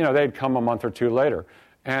 And, they'd come a month or two later.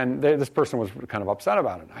 And this person was kind of upset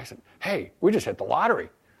about it. And I said, hey, we just hit the lottery.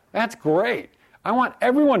 That's great. I want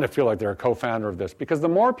everyone to feel like they're a co-founder of this, because the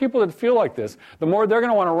more people that feel like this, the more they're going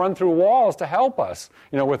to want to run through walls to help us,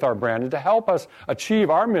 with our brand and to help us achieve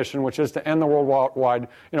our mission, which is to end the worldwide,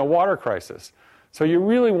 water crisis. So you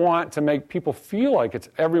really want to make people feel like it's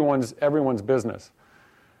everyone's business.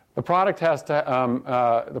 The product has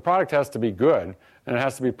to be good, and it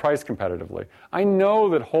has to be priced competitively. I know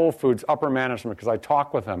that Whole Foods upper management, because I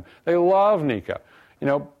talk with them, they love Nika.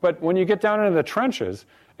 But when you get down into the trenches,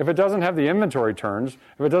 if it doesn't have the inventory turns,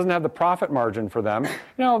 if it doesn't have the profit margin for them,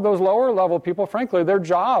 those lower level people, frankly, their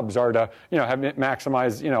jobs are to,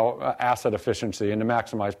 maximize, asset efficiency and to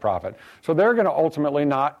maximize profit. So they're going to ultimately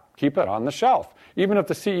not keep it on the shelf, even if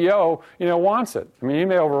the CEO, wants it. I mean, he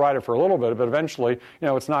may override it for a little bit, but eventually,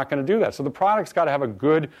 it's not going to do that. So the product's got to have a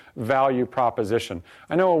good value proposition.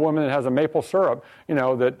 I know a woman that has a maple syrup,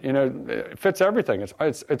 that, it fits everything.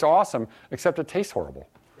 It's awesome, except it tastes horrible.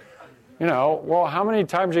 Well, how many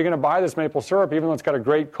times are you going to buy this maple syrup, even though it's got a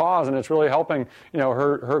great cause and it's really helping,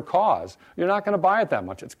 her cause? You're not going to buy it that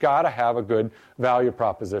much. It's got to have a good value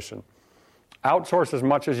proposition. Outsource as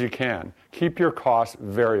much as you can. Keep your costs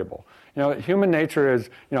variable. Human nature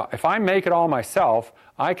is, if I make it all myself,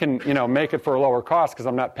 I can, make it for a lower cost because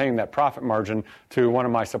I'm not paying that profit margin to one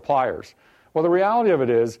of my suppliers. Well, the reality of it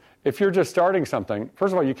is, if you're just starting something,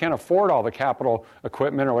 first of all, you can't afford all the capital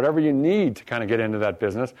equipment or whatever you need to kind of get into that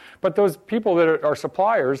business. But those people that are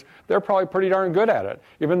suppliers, they're probably pretty darn good at it.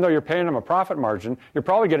 Even though you're paying them a profit margin, you're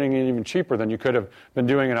probably getting it even cheaper than you could have been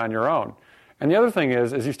doing it on your own. And the other thing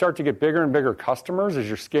is, as you start to get bigger and bigger customers, as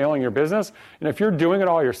you're scaling your business, and if you're doing it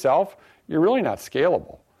all yourself, you're really not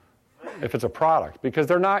scalable if it's a product, because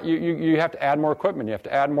they're not. You have to add more equipment, you have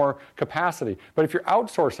to add more capacity. But if you're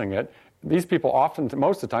outsourcing it, these people often,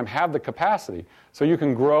 most of the time, have the capacity, so you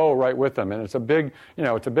can grow right with them, and it's a big,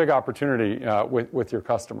 opportunity with your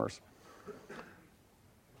customers.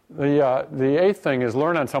 The eighth thing is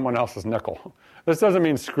learn on someone else's nickel. This doesn't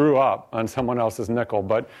mean screw up on someone else's nickel,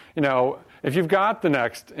 but if you've got the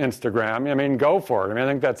next Instagram, go for it. I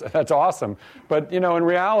think that's awesome. But in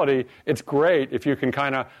reality, it's great if you can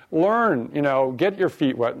kind of learn, get your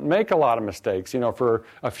feet wet, make a lot of mistakes, for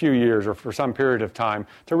a few years or for some period of time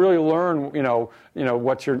to really learn,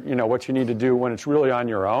 what you need to do when it's really on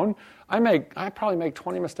your own. I probably make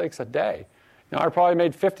 20 mistakes a day. I probably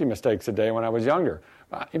made 50 mistakes a day when I was younger.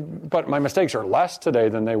 But my mistakes are less today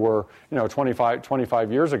than they were,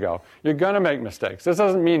 25 years ago. You're going to make mistakes. This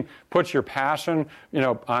doesn't mean put your passion,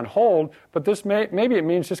 on hold, but maybe it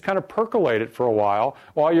means just kind of percolate it for a while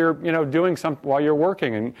you're, while you're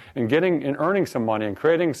working and getting and earning some money and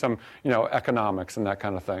creating some, economics and that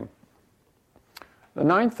kind of thing. The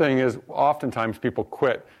ninth thing is oftentimes people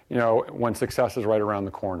quit, when success is right around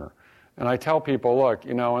the corner. And I tell people, look,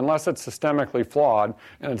 unless it's systemically flawed,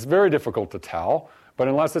 and it's very difficult to tell, but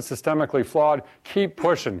unless it's systemically flawed, keep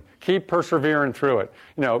pushing, keep persevering through it.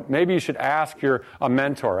 Maybe you should ask a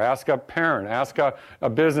mentor, ask a parent, ask a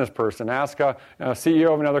business person, ask a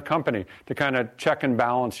CEO of another company to kind of check and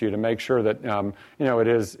balance you to make sure that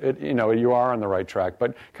you are on the right track.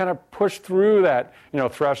 But kind of push through that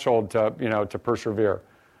threshold to persevere.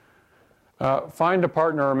 Find a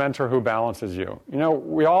partner or mentor who balances you.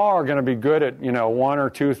 We all are going to be good at, one or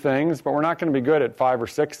two things, but we're not going to be good at 5 or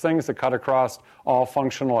 6 things that cut across all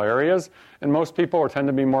functional areas. And most people tend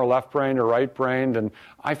to be more left-brained or right-brained. And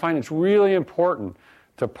I find it's really important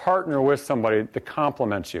to partner with somebody that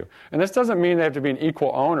complements you. And this doesn't mean they have to be an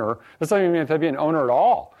equal owner. This doesn't even mean they have to be an owner at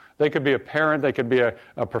all. They could be a parent, they could be a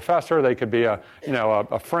professor, they could be a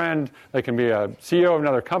friend, they can be a CEO of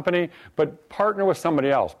another company, but partner with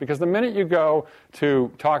somebody else. Because the minute you go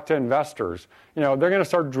to talk to investors, they're going to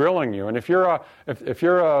start drilling you. And if you're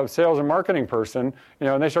a sales and marketing person,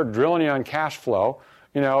 and they start drilling you on cash flow,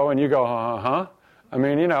 and you go,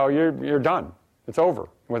 you're done. It's over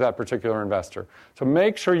with that particular investor. So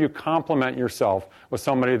make sure you complement yourself with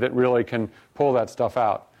somebody that really can pull that stuff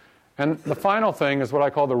out. And the final thing is what I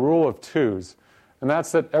call the rule of 2s. And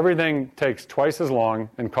that's that everything takes twice as long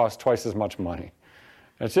and costs twice as much money.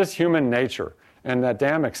 It's just human nature. And that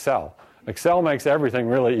damn Excel. Excel makes everything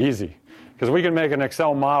really easy. Because we can make an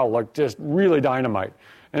Excel model look just really dynamite.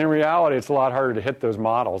 And in reality, it's a lot harder to hit those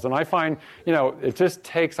models. And I find, it just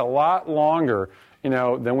takes a lot longer,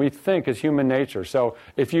 than we think is human nature. So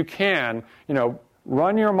if you can,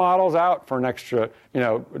 run your models out for an extra,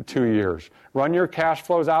 2 years. Run your cash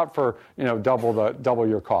flows out for, double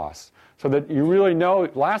your costs. So that you really know,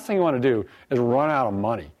 last thing you want to do is run out of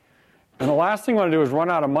money. And the last thing you want to do is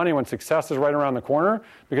run out of money when success is right around the corner,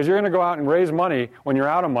 because you're going to go out and raise money when you're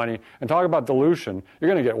out of money and talk about dilution.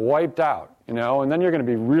 You're going to get wiped out, and then you're going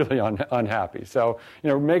to be really unhappy. So,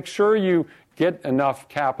 make sure you get enough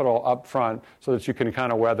capital up front so that you can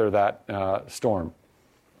kind of weather that storm.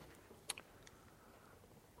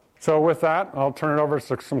 So with that, I'll turn it over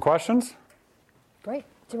to some questions. Great.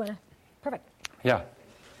 Do you want to? Perfect. Yeah.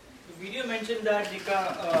 The video mentioned that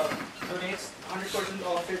Nika donates 100%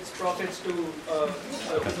 of its profits to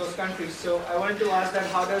those countries. So I wanted to ask that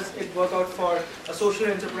how does it work out for a social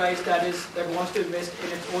enterprise that wants to invest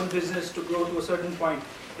in its own business to grow to a certain point?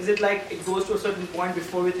 Is it like it goes to a certain point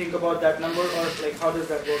before we think about that number, or like how does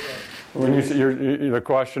that work out? When the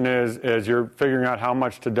question is you're figuring out how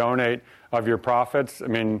much to donate of your profits. I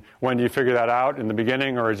mean, when do you figure that out, in the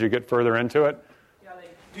beginning or as you get further into it? Yeah,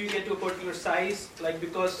 like do you get to a particular size? Like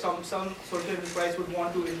because some social enterprise would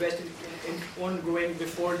want to invest in own growing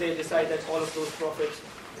before they decide that all of those profits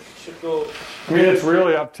should go. I mean, it's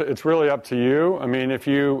really up to you. I mean, if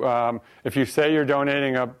you say you're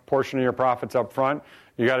donating a portion of your profits up front,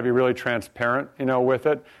 you got to be really transparent, with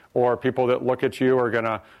it. Or people that look at you are going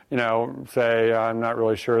to, say, I'm not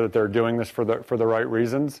really sure that they're doing this for the right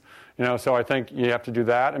reasons. So I think you have to do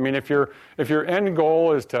that. I mean, if your end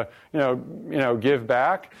goal is to, give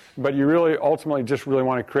back, but you really ultimately just really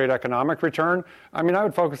want to create economic return, I mean, I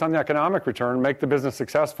would focus on the economic return, make the business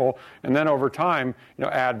successful, and then over time,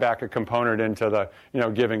 add back a component into the,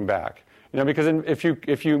 giving back. Because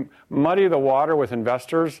if you muddy the water with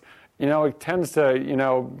investors, it tends to,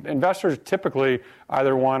 investors typically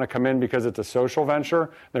either want to come in because it's a social venture,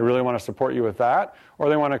 they really want to support you with that, or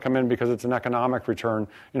they want to come in because it's an economic return,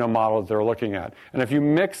 model that they're looking at. And if you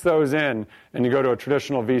mix those in and you go to a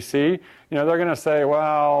traditional VC, they're going to say,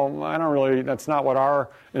 well, that's not what our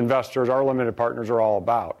investors, our limited partners are all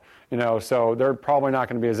about. So they're probably not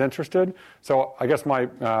going to be as interested. So I guess my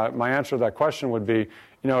answer to that question would be,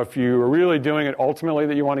 if you are really doing it ultimately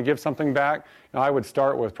that you want to give something back, I would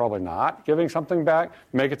start with probably not giving something back,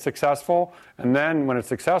 make it successful, and then when it's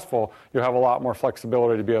successful, you have a lot more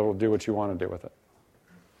flexibility to be able to do what you want to do with it.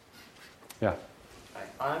 Yeah.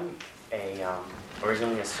 I'm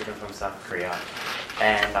originally a student from South Korea,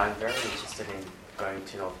 and I'm very interested in going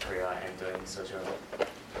to North Korea and doing social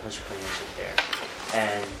entrepreneurship there.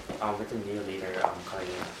 And with the new leader coming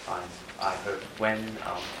in, I hope when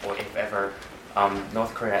or if ever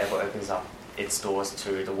North Korea ever opens up its doors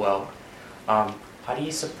to the world, how do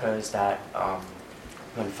you suppose that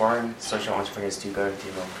when foreign social entrepreneurs do go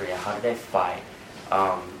to North Korea, how do they fight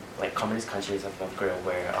like communist countries of North Korea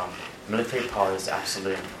where military power is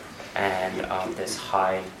absolute and there's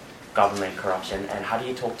high government corruption, and how do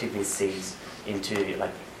you talk to VCs into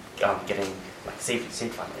getting seed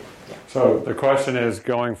funding? Yeah. So the question is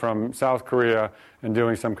going from South Korea and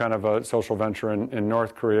doing some kind of a social venture in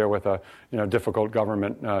North Korea with a difficult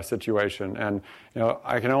government situation. And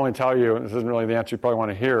I can only tell you, this isn't really the answer you probably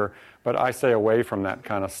want to hear, but I stay away from that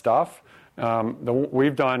kind of stuff.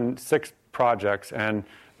 We've done 6 projects, and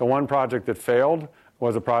the one project that failed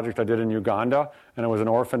was a project I did in Uganda, and it was an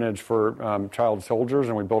orphanage for child soldiers,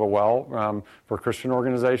 and we built a well for a Christian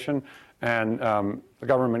organization. And the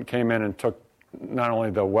government came in and took not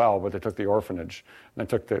only the well, but they took the orphanage. And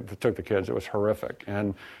they took the kids. It was horrific.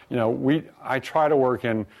 And I try to work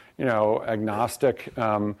in agnostic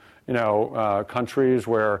countries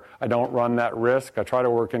where I don't run that risk. I try to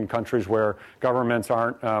work in countries where governments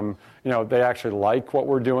aren't they actually like what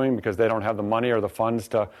we're doing because they don't have the money or the funds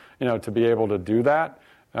to be able to do that.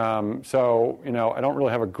 So I don't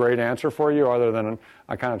really have a great answer for you other than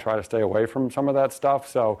I kind of try to stay away from some of that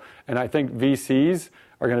stuff. And I think VCs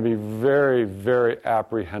are going to be very, very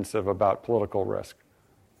apprehensive about political risk.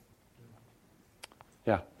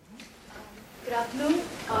 Yeah. Good afternoon.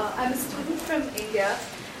 I'm a student from India,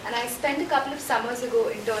 and I spent a couple of summers ago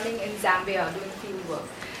interning in Zambia doing field work.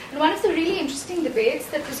 And one of the really interesting debates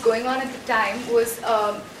that was going on at the time was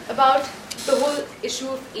about the whole issue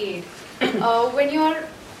of aid. When you're,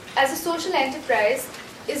 as a social enterprise,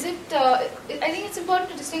 is it, I think it's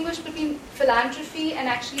important to distinguish between philanthropy and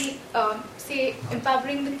actually, say,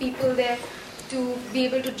 empowering the people there to be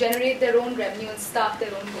able to generate their own revenue and start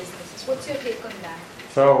their own businesses. What's your take on that?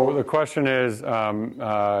 So the question is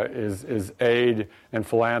aid and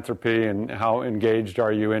philanthropy, and how engaged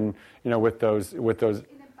are you in, with those? In actually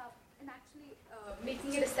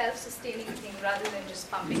making it a self-sustaining thing rather than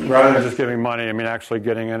just pumping it. Rather than just giving money, actually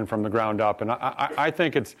getting in from the ground up. And I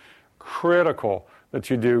think it's critical that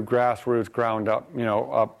you do grassroots, ground up,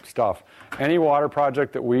 up stuff. Any water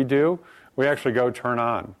project that we do, we actually go turn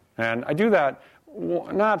on. And I do that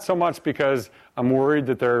not so much because I'm worried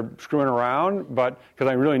that they're screwing around, but because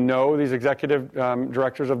I really know these executive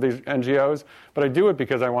directors of these NGOs. But I do it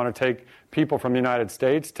because I want to take people from the United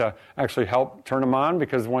States to actually help turn them on,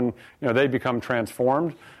 because when they become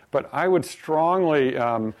transformed. But I would strongly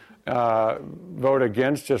vote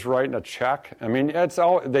against just writing a check.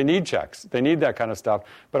 They need checks. They need that kind of stuff.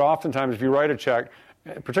 But oftentimes, if you write a check,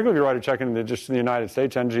 particularly if you write a check in just the United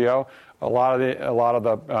States NGO, a lot of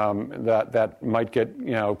the that might get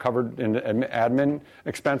covered in admin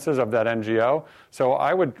expenses of that NGO. So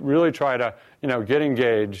I would really try to get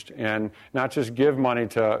engaged and not just give money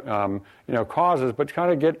to causes, but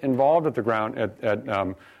kind of get involved at the ground at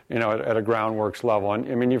a groundworks level.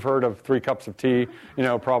 And you've heard of 3 cups of tea,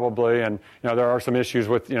 probably, and there are some issues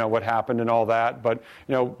with what happened and all that. But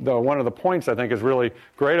one of the points I think is really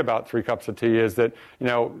great about 3 cups of tea is that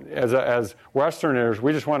as Westerners,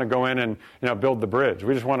 we just want to go in and build the bridge.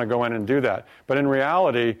 We just want to go in and do that. But in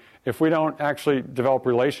reality, if we don't actually develop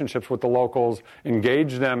relationships with the locals,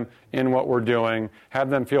 engage them in what we're doing, have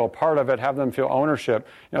them feel a part of it, have them feel ownership,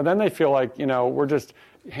 then they feel like we're just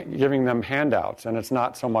giving them handouts, and it's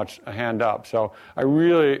not so much a hand up. So I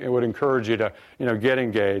really would encourage you to get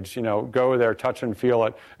engaged, go there, touch and feel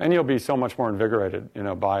it, and you'll be so much more invigorated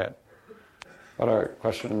by it. What a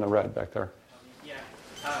question in the red back there.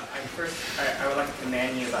 I would like to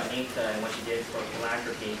commend you about NICA and what you did for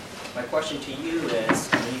philanthropy. My question to you is,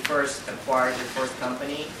 when you first acquired your first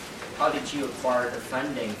company, how did you acquire the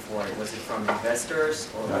funding for it? Was it from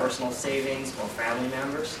investors or personal savings or family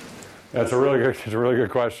members? That's a really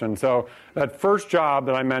good question. So that first job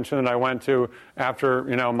that I mentioned that I went to after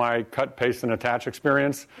my cut, paste, and attach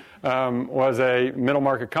experience was a middle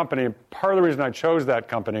market company. Part of the reason I chose that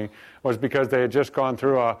company was because they had just gone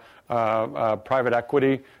through a private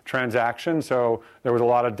equity transaction. So there was a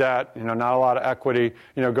lot of debt, not a lot of equity,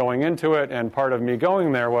 going into it. And part of me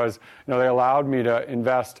going there was, they allowed me to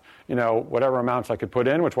invest, whatever amounts I could put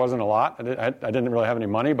in, which wasn't a lot. I didn't really have any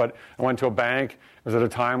money, but I went to a bank. It was at a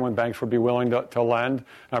time when banks would be willing to lend.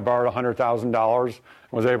 I borrowed $100,000.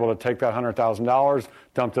 Was able to take that $100,000,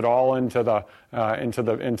 dumped it all into the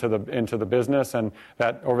business, and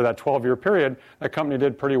that over that 12-year period, that company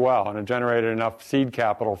did pretty well, and it generated enough seed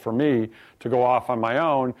capital for me to go off on my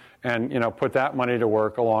own and put that money to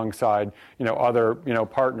work alongside other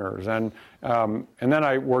partners, and then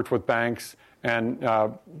I worked with banks and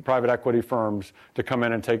private equity firms to come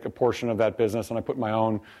in and take a portion of that business, and I put my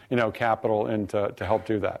own capital in to help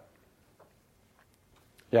do that.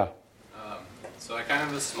 Yeah. So I kind of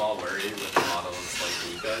have a small worry with models like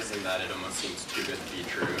NICA's in that it almost seems too good to be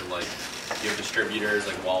true. Like you have distributors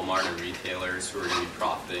like Walmart and retailers who are going to be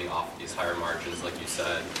profiting off these higher margins, like you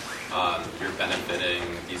said. You're benefiting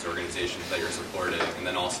these organizations that you're supporting, and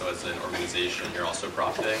then also as an organization, you're also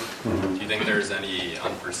profiting. Mm-hmm. Do you think there's any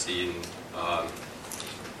unforeseen,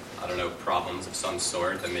 problems of some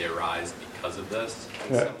sort that may arise because of this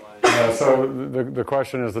in some way? So the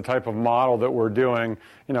question is the type of model that we're doing.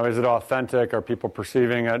 Is it authentic? Are people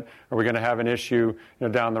perceiving it? Are we going to have an issue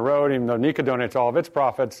down the road? Even though NICA donates all of its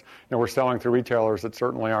profits, we're selling through retailers that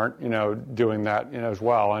certainly aren't doing that as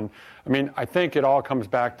well. And I think it all comes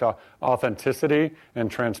back to authenticity and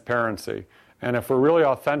transparency. And if we're really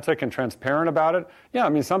authentic and transparent about it, yeah, I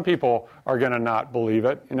mean, some people are going to not believe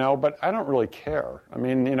it, but I don't really care. I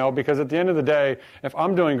mean, because at the end of the day, if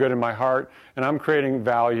I'm doing good in my heart and I'm creating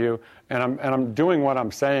value and I'm doing what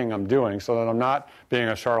I'm saying I'm doing, so that I'm not being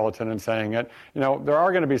a charlatan and saying it, there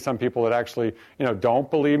are going to be some people that actually,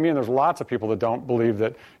 don't believe me, and there's lots of people that don't believe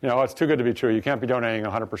that, it's too good to be true. You can't be donating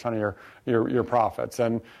 100% of your profits.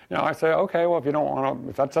 And I say, okay, well, if you don't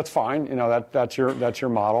want to, that's fine. That's your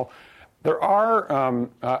model.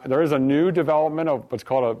 There is a new development of what's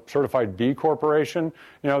called a certified B corporation,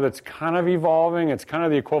 that's kind of evolving. It's kind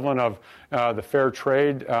of the equivalent of the fair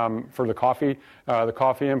trade for the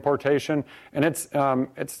coffee importation, and it's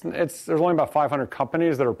there's only about 500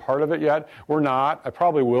 companies that are part of it yet. We're not. I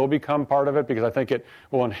probably will become part of it because I think it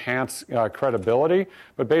will enhance credibility.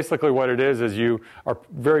 But basically, what it is you are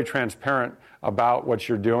very transparent about what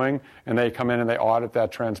you're doing, and they come in and they audit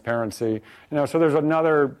that transparency. So there's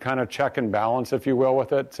another kind of check and balance, if you will,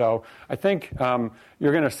 with it. So I think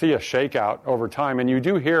you're going to see a shakeout over time, and you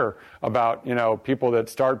do hear about people that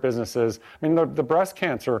start businesses. I mean, the breast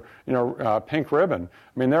cancer pink ribbon.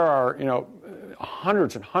 I mean, there are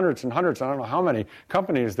hundreds and hundreds and hundreds. I don't know how many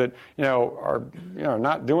companies that are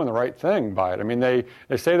not doing the right thing by it. I mean, they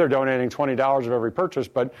say they're donating $20 of every purchase,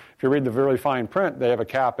 but if you read the really fine print, they have a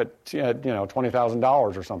cap at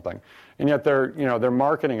 $20,000 or something, and yet they're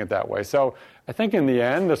marketing it that way. So I think in the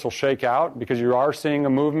end this will shake out because you are seeing a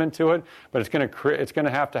movement to it, but it's going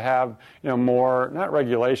to have more, not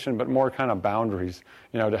regulation, but more kind of boundaries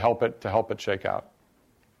to help it shake out.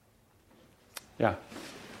 Yeah.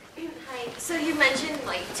 Hi. So you mentioned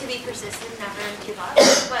to be persistent, never give up.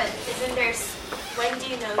 But when do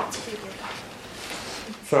you know to give up?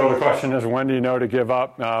 So the question is, when do you know to give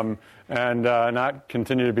up and not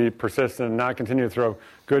continue to be persistent, and not continue to throw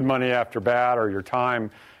good money after bad or your time?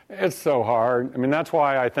 It's so hard. I mean, that's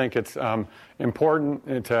why I think it's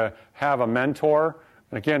important to have a mentor.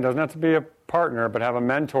 And again, it doesn't have to be a partner, but have a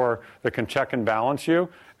mentor that can check and balance you,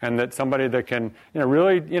 and that somebody that can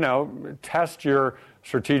really test your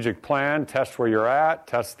strategic plan, test where you're at,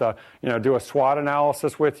 do a SWOT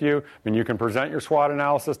analysis with you. I mean, you can present your SWOT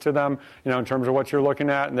analysis to them, in terms of what you're looking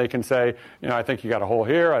at, and they can say, I think you got a hole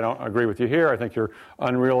here. I don't agree with you here. I think you're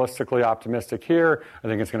unrealistically optimistic here. I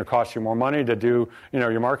think it's going to cost you more money to do,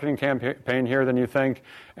 your marketing campaign here than you think.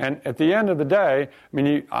 And at the end of the day, I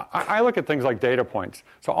mean, I look at things like data points.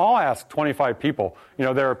 So I'll ask 25 people,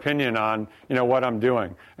 their opinion on, what I'm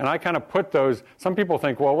doing. And I kind of put those, some people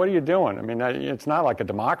think, well, what are you doing? I mean, it's not like a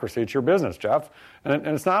democracy. It's your business, Jeff. And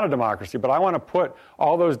it's not a democracy. But I want to put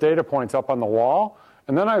all those data points up on the wall.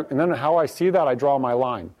 And then how I see that, I draw my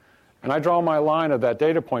line. And I draw my line of that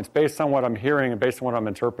data points based on what I'm hearing and based on what I'm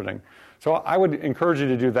interpreting. So I would encourage you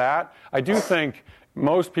to do that. I do think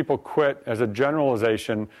most people quit as a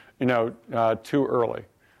generalization, too early,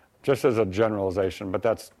 just as a generalization, but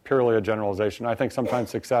that's purely a generalization. I think sometimes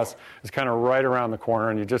success is kind of right around the corner,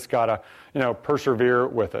 and you just got to, persevere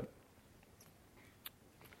with it.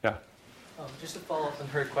 Yeah. Just to follow up on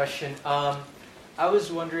her question, I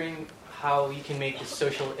was wondering how you can make the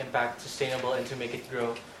social impact sustainable and to make it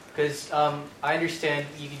grow. Because I understand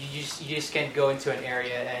you just can't go into an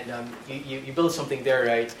area and you build something there,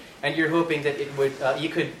 right? And you're hoping that it would you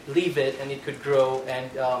could leave it and it could grow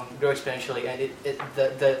and grow exponentially, and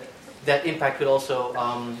that impact could also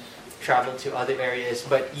travel to other areas.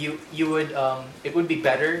 But you would it would be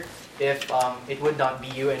better if it would not be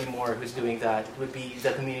you anymore who's doing that. It would be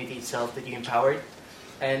the community itself that you empowered.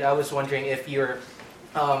 And I was wondering if you're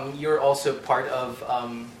also part of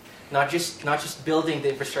not just building the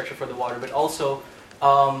infrastructure for the water, but also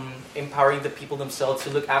empowering the people themselves to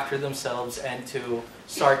look after themselves and to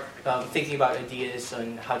start thinking about ideas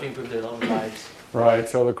on how to improve their own lives. Right.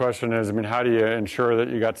 So the question is, I mean, how do you ensure that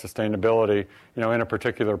you got sustainability, in a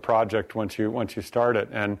particular project once you start it?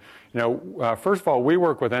 And first of all, we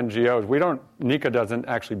work with NGOs. NECA doesn't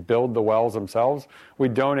actually build the wells themselves. We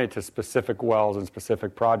donate to specific wells and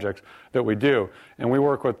specific projects that we do. And we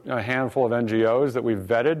work with a handful of NGOs that we've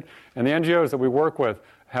vetted. And the NGOs that we work with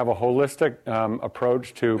have a holistic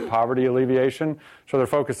approach to poverty alleviation. So they're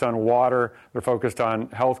focused on water, they're focused on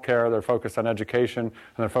healthcare, they're focused on education, and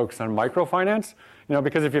they're focused on microfinance.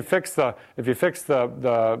 Because if you fix the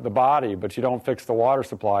body, but you don't fix the water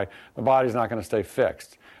supply, the body's not going to stay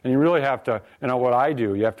fixed. And you really have to, what I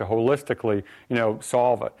do, you have to holistically,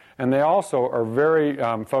 solve it. And they also are very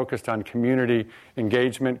focused on community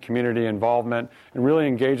engagement, community involvement, and really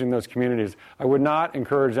engaging those communities. I would not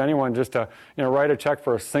encourage anyone just to, write a check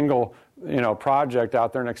for a single, project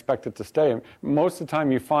out there and expect it to stay. Most of the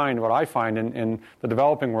time what I find in the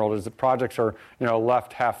developing world is that projects are,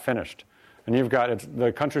 left half finished. And you've got,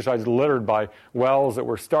 the countryside's littered by wells that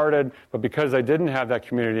were started, but because they didn't have that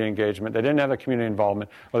community engagement, they didn't have that community involvement,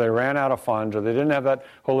 or they ran out of funds, or they didn't have that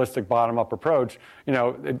holistic bottom-up approach,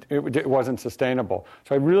 it wasn't sustainable.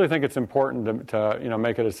 So I really think it's important to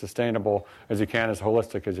make it as sustainable as you can, as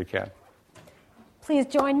holistic as you can. Please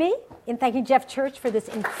join me in thanking Jeff Church for this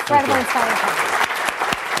incredible, inspiring talk.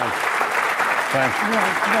 Thanks.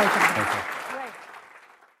 Very good. Thank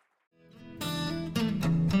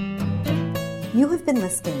you. You have been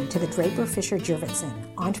listening to the Draper Fisher Jurvetson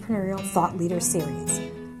Entrepreneurial Thought Leader Series,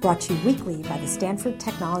 brought to you weekly by the Stanford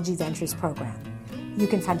Technology Ventures Program. You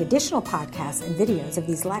can find additional podcasts and videos of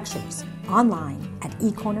these lectures online at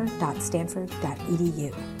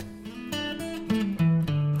ecorner.stanford.edu.